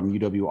champions from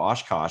UW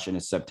Oshkosh in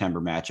a September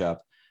matchup.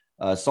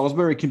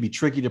 Salisbury can be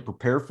tricky to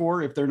prepare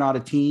for if they're not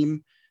a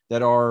team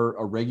that are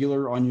a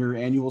regular on your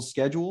annual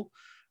schedule.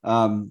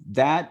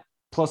 That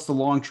plus the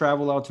long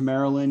travel out to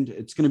Maryland,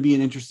 it's going to be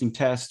an interesting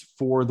test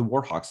for the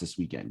Warhawks this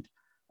weekend.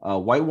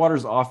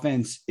 Whitewater's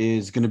offense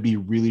is going to be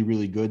really,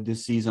 really good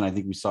this season. I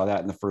think we saw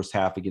that in the first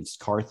half against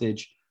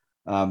Carthage.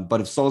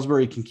 But if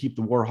Salisbury can keep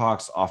the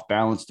Warhawks off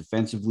balance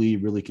defensively,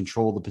 really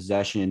control the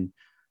possession,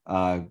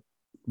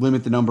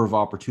 limit the number of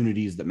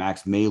opportunities that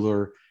Max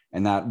Mailer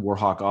and that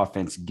Warhawk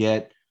offense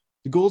get,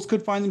 the Ghouls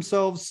could find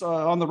themselves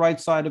on the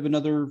right side of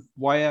another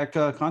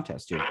WIAC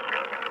contest here.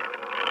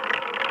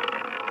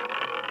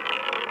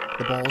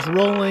 The ball's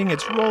rolling,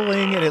 it's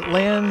rolling, and it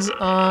lands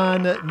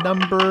on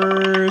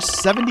number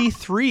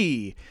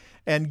 73.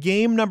 And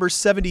game number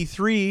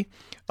 73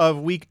 of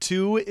week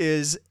 2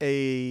 is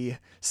a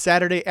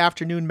Saturday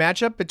afternoon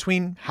matchup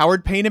between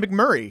Howard Payne and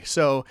McMurray.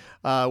 So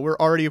we're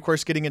already, of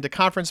course, getting into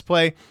conference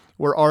play.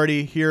 We're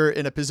already here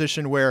in a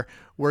position where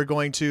we're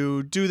going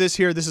to do this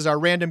here. This is our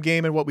random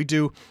game, and what we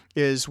do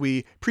is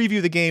we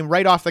preview the game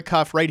right off the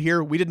cuff right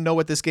here. We didn't know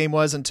what this game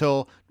was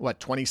until,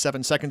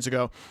 27 seconds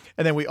ago.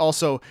 And then we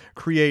also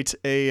create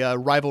a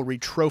rivalry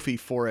trophy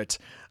for it.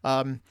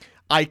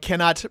 I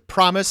cannot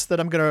promise that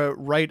I'm going to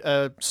write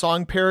a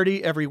song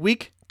parody every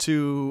week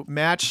to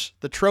match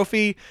the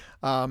trophy.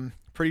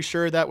 Pretty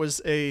sure that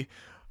was a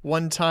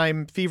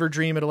one-time fever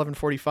dream at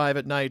 11:45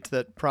 at night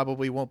that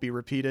probably won't be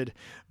repeated.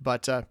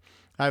 But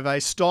have I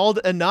stalled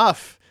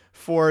enough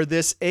for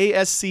this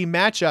ASC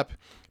matchup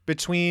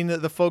between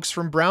the folks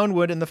from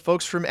Brownwood and the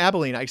folks from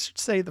Abilene? I should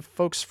say the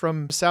folks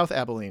from South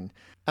Abilene.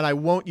 And I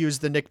won't use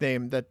the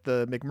nickname that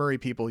the McMurray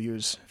people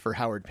use for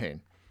Howard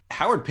Payne.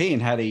 Howard Payne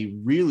had a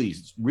really,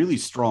 really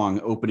strong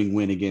opening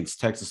win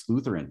against Texas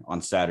Lutheran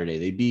on Saturday.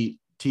 They beat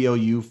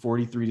TOU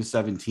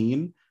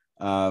 43-17.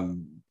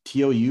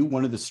 TOU,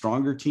 one of the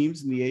stronger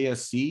teams in the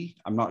ASC.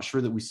 I'm not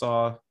sure that we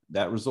saw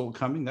that result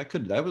coming.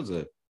 That was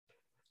a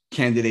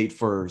candidate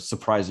for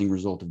surprising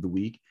result of the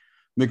week.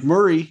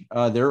 McMurray,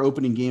 their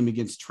opening game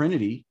against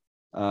Trinity,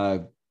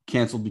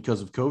 canceled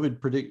because of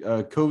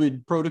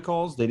COVID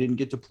protocols. They didn't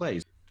get to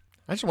play.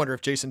 I just wonder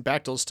if Jason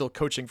Bachtel is still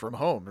coaching from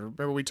home.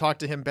 Remember we talked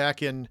to him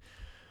back in,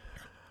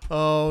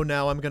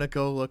 now I'm going to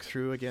go look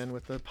through again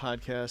with the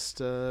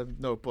podcast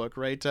notebook,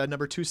 right?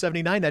 Number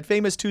 279, that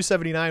famous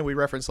 279 we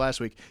referenced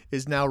last week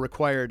is now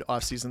required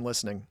off-season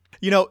listening.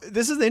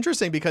 This is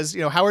interesting because,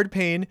 Howard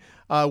Payne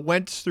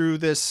went through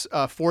this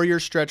 4-year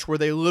stretch where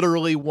they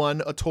literally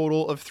won a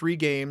total of 3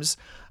 games.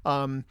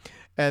 And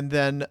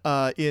then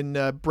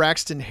in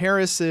Braxton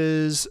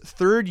Harris's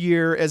 3rd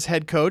year as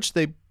head coach,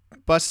 they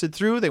busted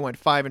through. They went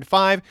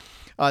 5-5.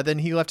 Then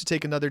he left to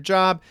take another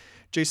job.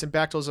 Jason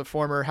Bachtel is a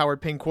former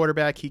Howard Payne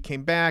quarterback. He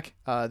came back.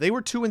 They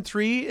were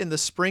 2-3 in the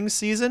spring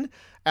season,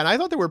 and I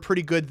thought they were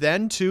pretty good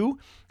then too.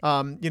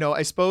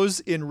 I suppose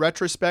in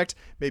retrospect,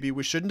 maybe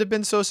we shouldn't have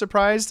been so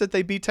surprised that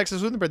they beat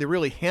Texas Lutheran, but they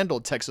really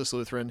handled Texas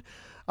Lutheran.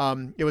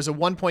 It was a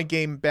 1-point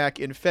game back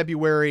in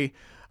February.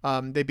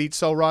 They beat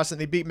Sul Ross and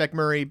they beat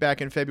McMurray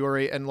back in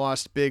February and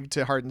lost big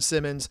to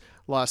Hardin-Simmons,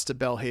 lost to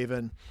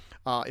Belhaven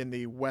in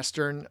the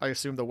western, I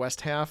assume the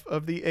west half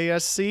of the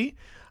ASC.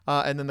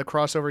 And then the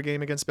crossover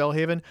game against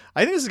Belhaven.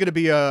 I think this is going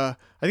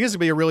to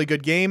be a really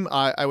good game.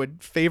 I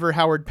would favor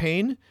Howard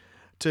Payne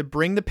to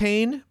bring the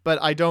pain,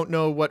 but I don't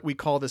know what we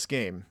call this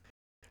game.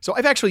 So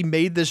I've actually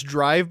made this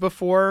drive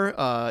before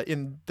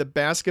in the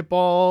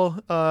basketball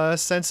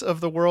sense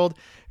of the world.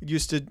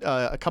 Used to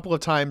a couple of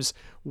times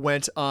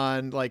went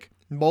on like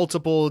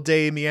multiple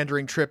day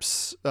meandering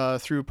trips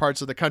through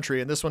parts of the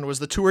country. And this one was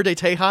the Tour de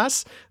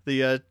Tejas,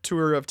 the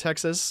tour of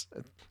Texas.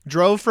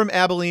 Drove from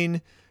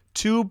Abilene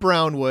to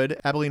Brownwood,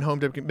 Abilene home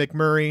to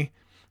McMurray,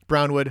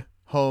 Brownwood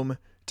home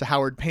to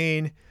Howard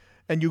Payne.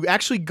 And you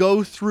actually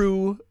go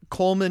through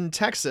Coleman,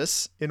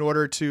 Texas in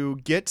order to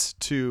get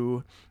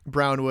to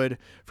Brownwood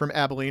from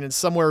Abilene. And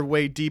somewhere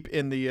way deep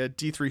in the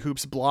D3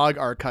 Hoops blog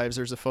archives,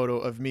 there's a photo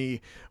of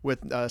me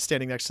with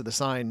standing next to the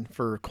sign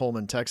for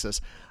Coleman,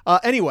 Texas.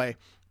 Anyway,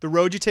 the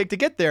road you take to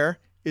get there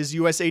is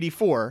US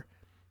 84.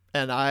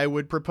 And I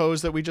would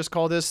propose that we just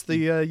call this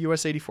the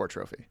US 84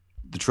 trophy.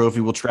 The trophy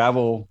will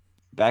travel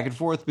back and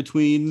forth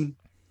between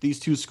these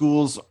two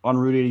schools on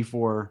Route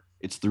 84.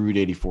 It's the Route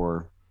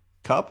 84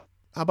 Cup.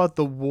 How about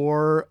the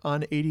War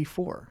on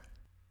 84?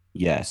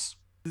 Yes.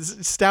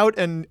 Stout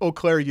and Eau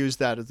Claire used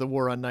that as the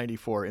War on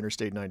 94,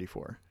 Interstate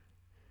 94.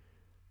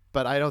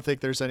 But I don't think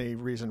there's any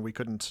reason we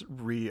couldn't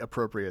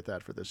reappropriate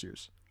that for this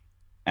use.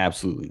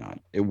 Absolutely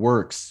not. It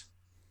works.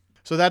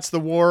 So that's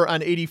the War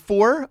on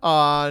 84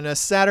 on a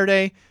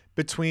Saturday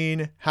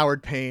between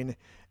Howard Payne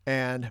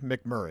and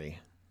McMurray.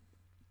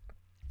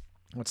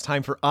 It's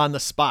time for On the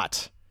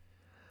Spot.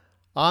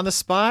 On the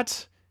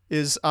Spot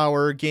is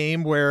our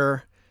game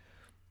where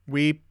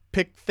we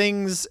pick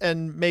things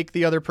and make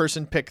the other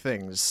person pick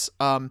things.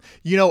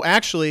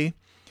 Actually,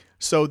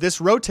 so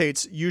this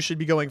rotates. You should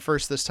be going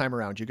first this time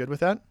around. You good with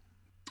that?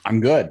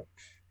 I'm good.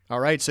 All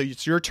right. So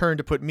it's your turn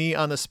to put me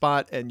on the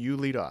spot and you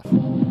lead off.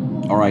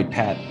 All right,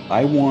 Pat.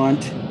 I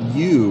want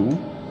you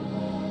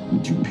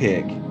to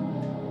pick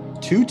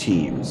 2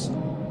 teams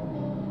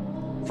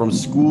from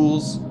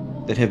schools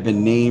that have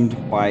been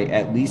named by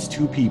at least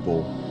 2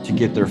 people to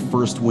get their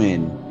first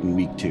win in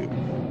week 2.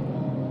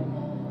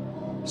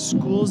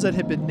 Schools that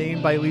have been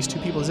named by at least 2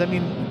 people. Does that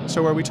mean,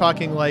 so are we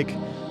talking like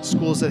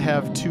schools that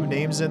have 2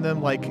 names in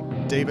them,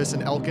 like Davis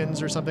and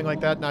Elkins or something like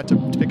that, not to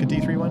pick a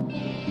D3 one?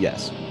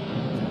 Yes.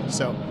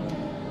 So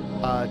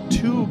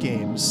 2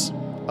 games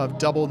of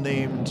double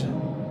named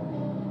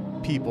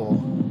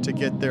people to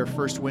get their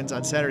first wins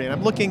on Saturday. And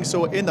I'm looking,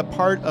 so in the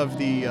part of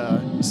the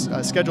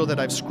schedule that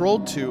I've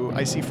scrolled to,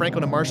 I see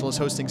Franklin and Marshall is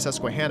hosting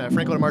Susquehanna.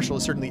 Franklin and Marshall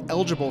is certainly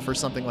eligible for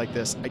something like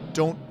this. I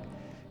don't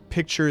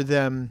picture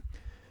them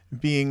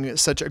being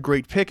such a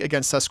great pick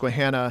against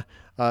Susquehanna.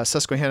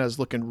 Susquehanna is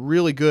looking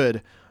really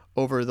good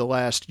over the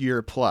last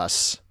year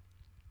plus.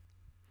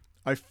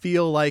 I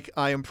feel like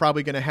I am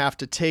probably going to have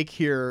to take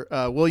here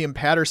William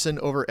Patterson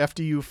over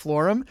FDU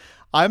Florham.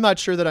 I'm not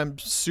sure that I'm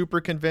super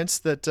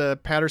convinced that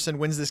Patterson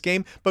wins this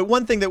game, but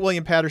one thing that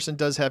William Patterson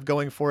does have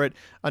going for it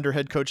under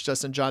head coach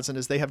Justin Johnson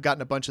is they have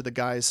gotten a bunch of the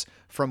guys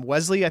from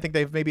Wesley. I think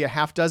they have maybe a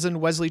half dozen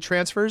Wesley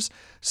transfers.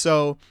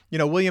 So,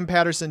 William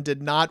Patterson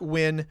did not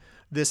win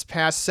this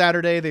past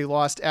Saturday. They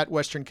lost at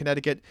Western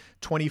Connecticut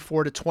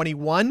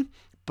 24-21,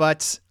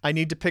 but I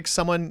need to pick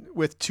someone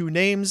with two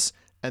names,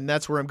 and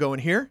that's where I'm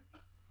going here.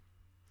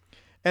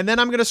 And then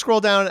I'm going to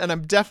scroll down, and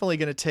I'm definitely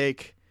going to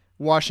take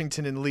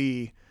Washington and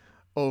Lee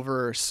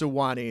over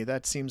Sewanee.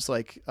 That seems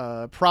like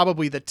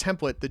probably the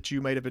template that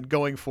you might have been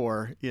going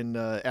for in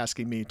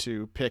asking me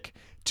to pick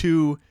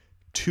two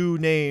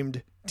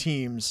named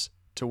teams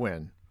to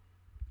win.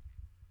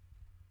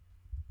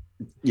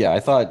 Yeah, I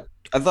thought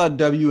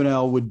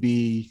W&L would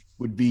be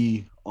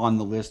on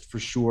the list for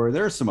sure.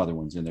 There are some other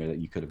ones in there that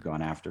you could have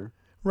gone after.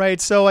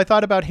 Right. So I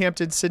thought about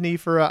Hampton-Sydney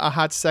for a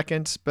hot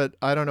second, but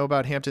I don't know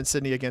about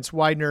Hampton-Sydney against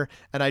Widener,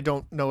 and I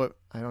don't know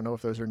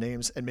if those are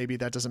names, and maybe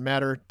that doesn't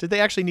matter. Did they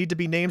actually need to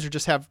be names or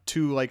just have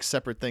two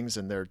separate things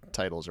in their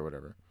titles or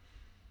whatever?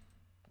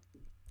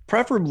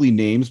 Preferably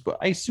names, but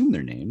I assume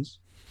they're names.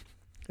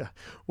 Yeah,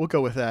 we'll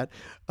go with that.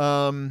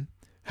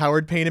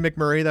 Howard Payne and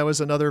McMurray, that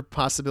was another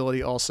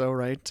possibility also,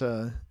 right?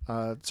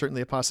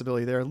 Certainly a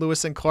possibility there.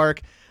 Lewis and Clark,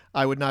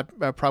 I would not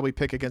probably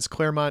pick against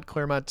Claremont.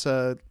 Claremont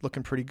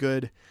looking pretty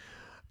good.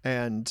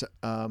 And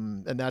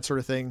that sort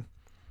of thing.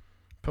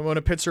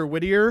 Pomona Pitzer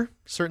Whittier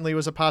certainly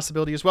was a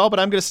possibility as well, but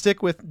I'm going to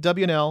stick with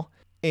W&L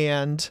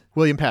and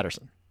William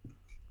Patterson.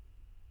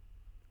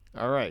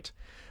 All right.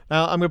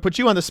 Now I'm going to put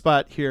you on the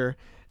spot here,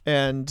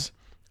 and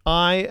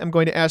I am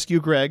going to ask you,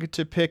 Greg,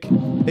 to pick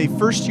a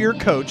first-year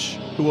coach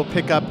who will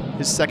pick up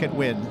his second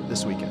win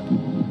this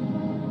weekend.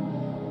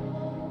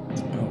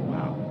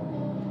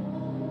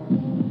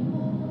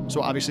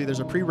 So obviously there's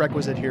a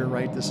prerequisite here,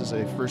 right? This is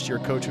a first-year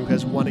coach who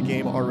has won a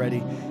game already,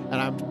 and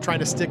I'm trying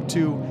to stick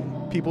to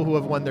people who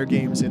have won their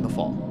games in the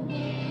fall.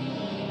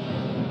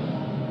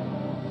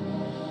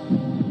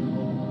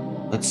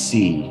 Let's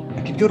see.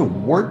 I could go to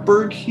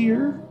Wartburg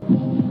here.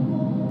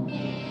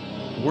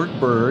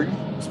 Wartburg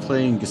is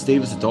playing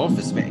Gustavus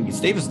Adolphus, man.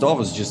 Gustavus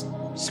Adolphus just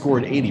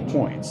scored 80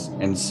 points,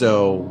 and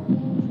so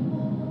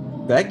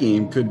that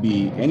game could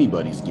be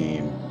anybody's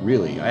game,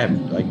 really.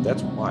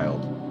 That's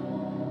wild.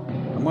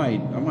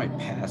 I might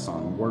pass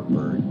on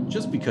Wartburg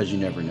just because you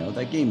never know.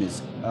 That game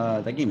is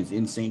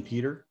in St.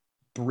 Peter.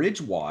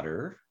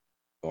 Bridgewater.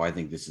 Oh, I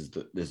think this is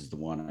the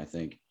one. I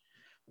think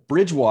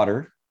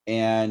Bridgewater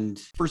and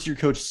first year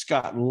coach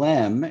Scott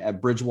Lem at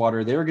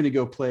Bridgewater. They're going to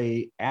go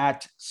play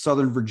at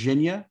Southern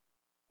Virginia,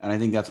 and I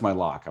think that's my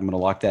lock. I'm going to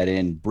lock that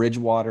in.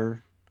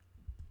 Bridgewater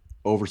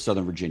over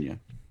Southern Virginia.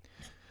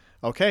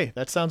 Okay,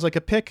 that sounds like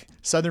a pick.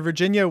 Southern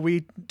Virginia,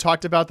 we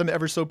talked about them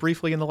ever so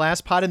briefly in the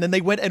last pod, and then they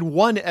went and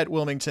won at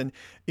Wilmington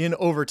in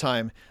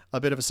overtime.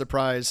 A bit of a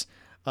surprise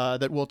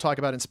that we'll talk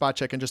about in Spot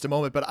Check in just a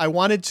moment. But I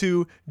wanted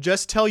to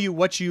just tell you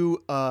what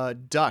you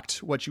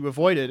ducked, what you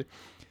avoided,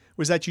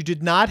 was that you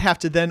did not have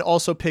to then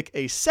also pick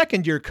a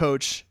second-year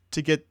coach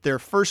to get their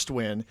first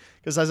win.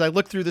 Because as I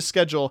looked through the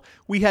schedule,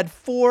 we had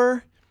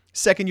 4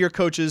 second-year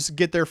coaches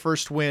get their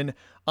first win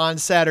on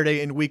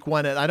Saturday in week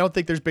 1. And I don't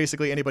think there's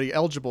basically anybody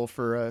eligible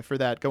for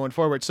that going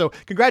forward. So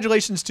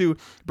congratulations to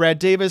Brad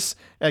Davis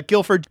at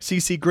Guilford,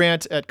 CC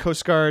Grant at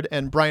Coast Guard,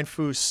 and Brian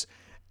Foose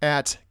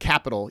at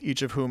Capital,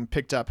 each of whom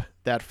picked up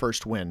that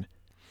first win.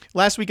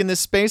 Last week in this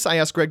space, I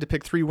asked Greg to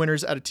pick 3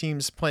 winners out of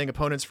teams playing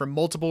opponents from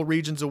multiple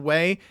regions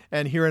away.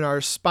 And here in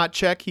our spot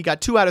check, he got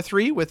 2 out of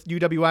 3 with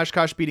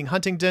UW-Oshkosh beating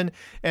Huntington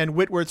and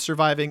Whitworth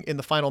surviving in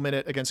the final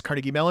minute against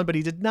Carnegie Mellon. But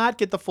he did not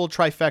get the full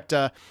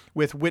trifecta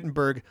with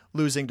Wittenberg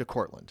losing to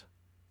Cortland.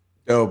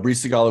 Oh,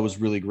 Brees Segala was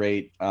really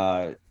great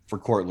for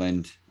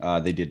Cortland.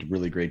 They did a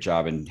really great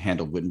job and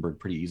handled Wittenberg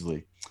pretty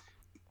easily.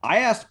 I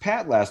asked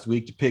Pat last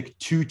week to pick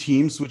 2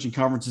 teams switching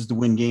conferences to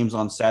win games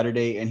on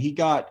Saturday, and he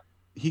got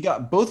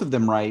both of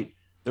them right.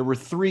 There were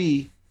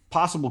 3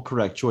 possible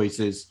correct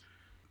choices.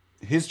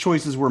 His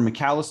choices were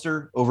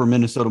McAllister over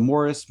Minnesota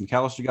Morris.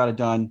 McAllister got it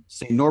done.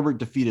 St. Norbert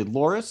defeated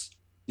Loras.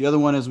 The other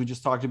one, as we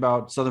just talked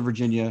about, Southern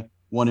Virginia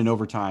won in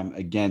overtime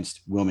against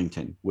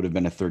Wilmington. Would have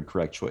been a 3rd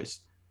correct choice.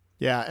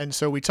 Yeah, and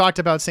so we talked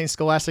about St.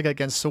 Scholastica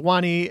against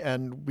Sewanee,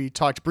 and we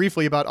talked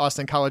briefly about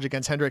Austin College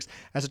against Hendricks.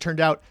 As it turned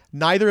out,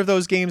 neither of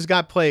those games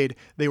got played.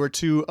 They were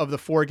 2 of the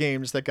 4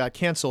 games that got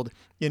canceled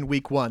in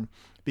week 1.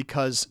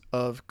 Because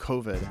of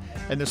COVID.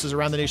 And this is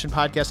Around the Nation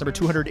podcast number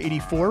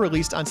 284,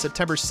 released on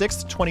September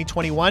 6th,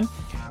 2021.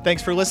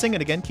 Thanks for listening.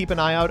 And again, keep an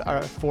eye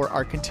out for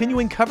our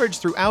continuing coverage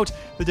throughout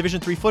the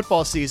Division III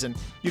football season.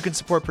 You can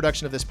support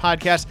production of this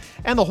podcast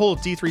and the whole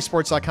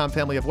D3Sports.com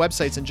family of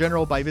websites in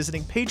general by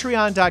visiting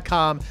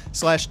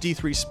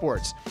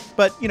patreon.com/D3Sports.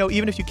 But,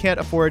 even if you can't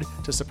afford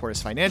to support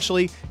us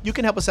financially, you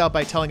can help us out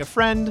by telling a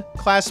friend,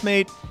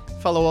 classmate,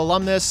 fellow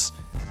alumnus,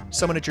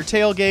 someone at your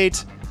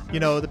tailgate,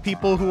 the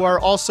people who are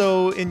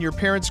also in your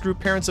parents group,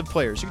 Parents of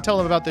Players. You can tell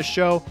them about this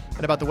show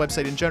and about the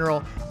website in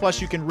general.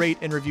 Plus, you can rate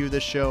and review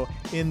this show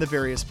in the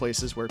various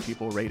places where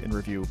people rate and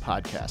review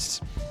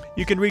podcasts.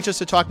 You can reach us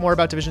to talk more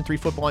about Division III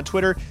football on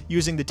Twitter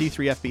using the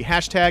D3FB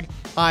hashtag.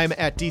 I'm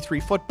at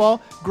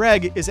D3Football.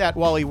 Greg is at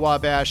Wally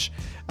Wabash.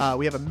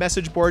 We have a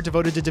message board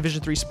devoted to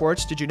Division III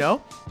sports. Did you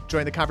know?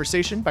 Join the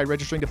conversation by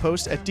registering to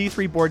post at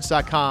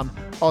d3boards.com.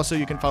 Also,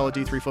 you can follow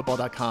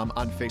d3football.com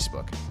on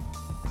Facebook.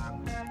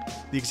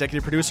 The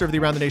executive producer of the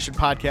Around the Nation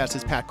podcast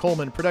is Pat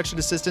Coleman. Production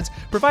assistance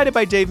provided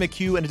by Dave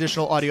McHugh, and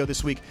additional audio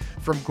this week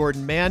from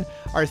Gordon Mann.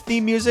 Our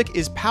theme music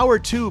is Power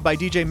 2 by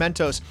DJ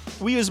Mentos.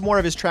 We use more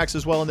of his tracks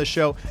as well in this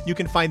show. You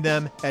can find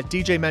them at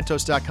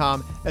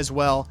djmentos.com as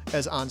well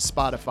as on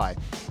Spotify.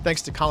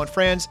 Thanks to Colin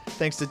Franz.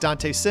 Thanks to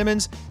Dante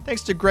Simmons.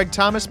 Thanks to Greg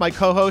Thomas, my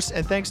co-host.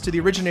 And thanks to the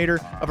originator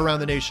of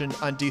Around the Nation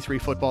on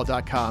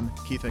d3football.com,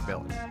 Keith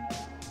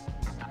McMillan.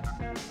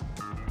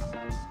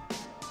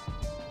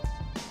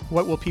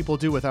 What will people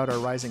do without our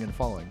rising and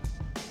falling?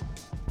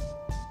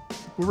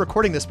 We're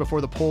recording this before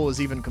the poll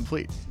is even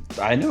complete.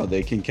 I know.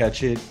 They can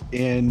catch it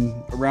in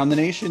Around the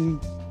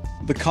Nation,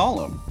 the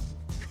column.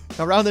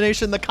 Around the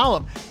Nation, the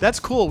column. That's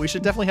cool. We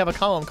should definitely have a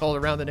column called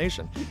Around the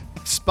Nation,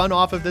 spun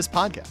off of this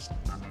podcast.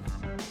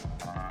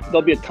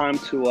 There'll be a time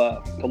to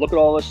look at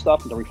all this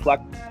stuff and to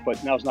reflect,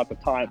 but now's not the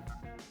time.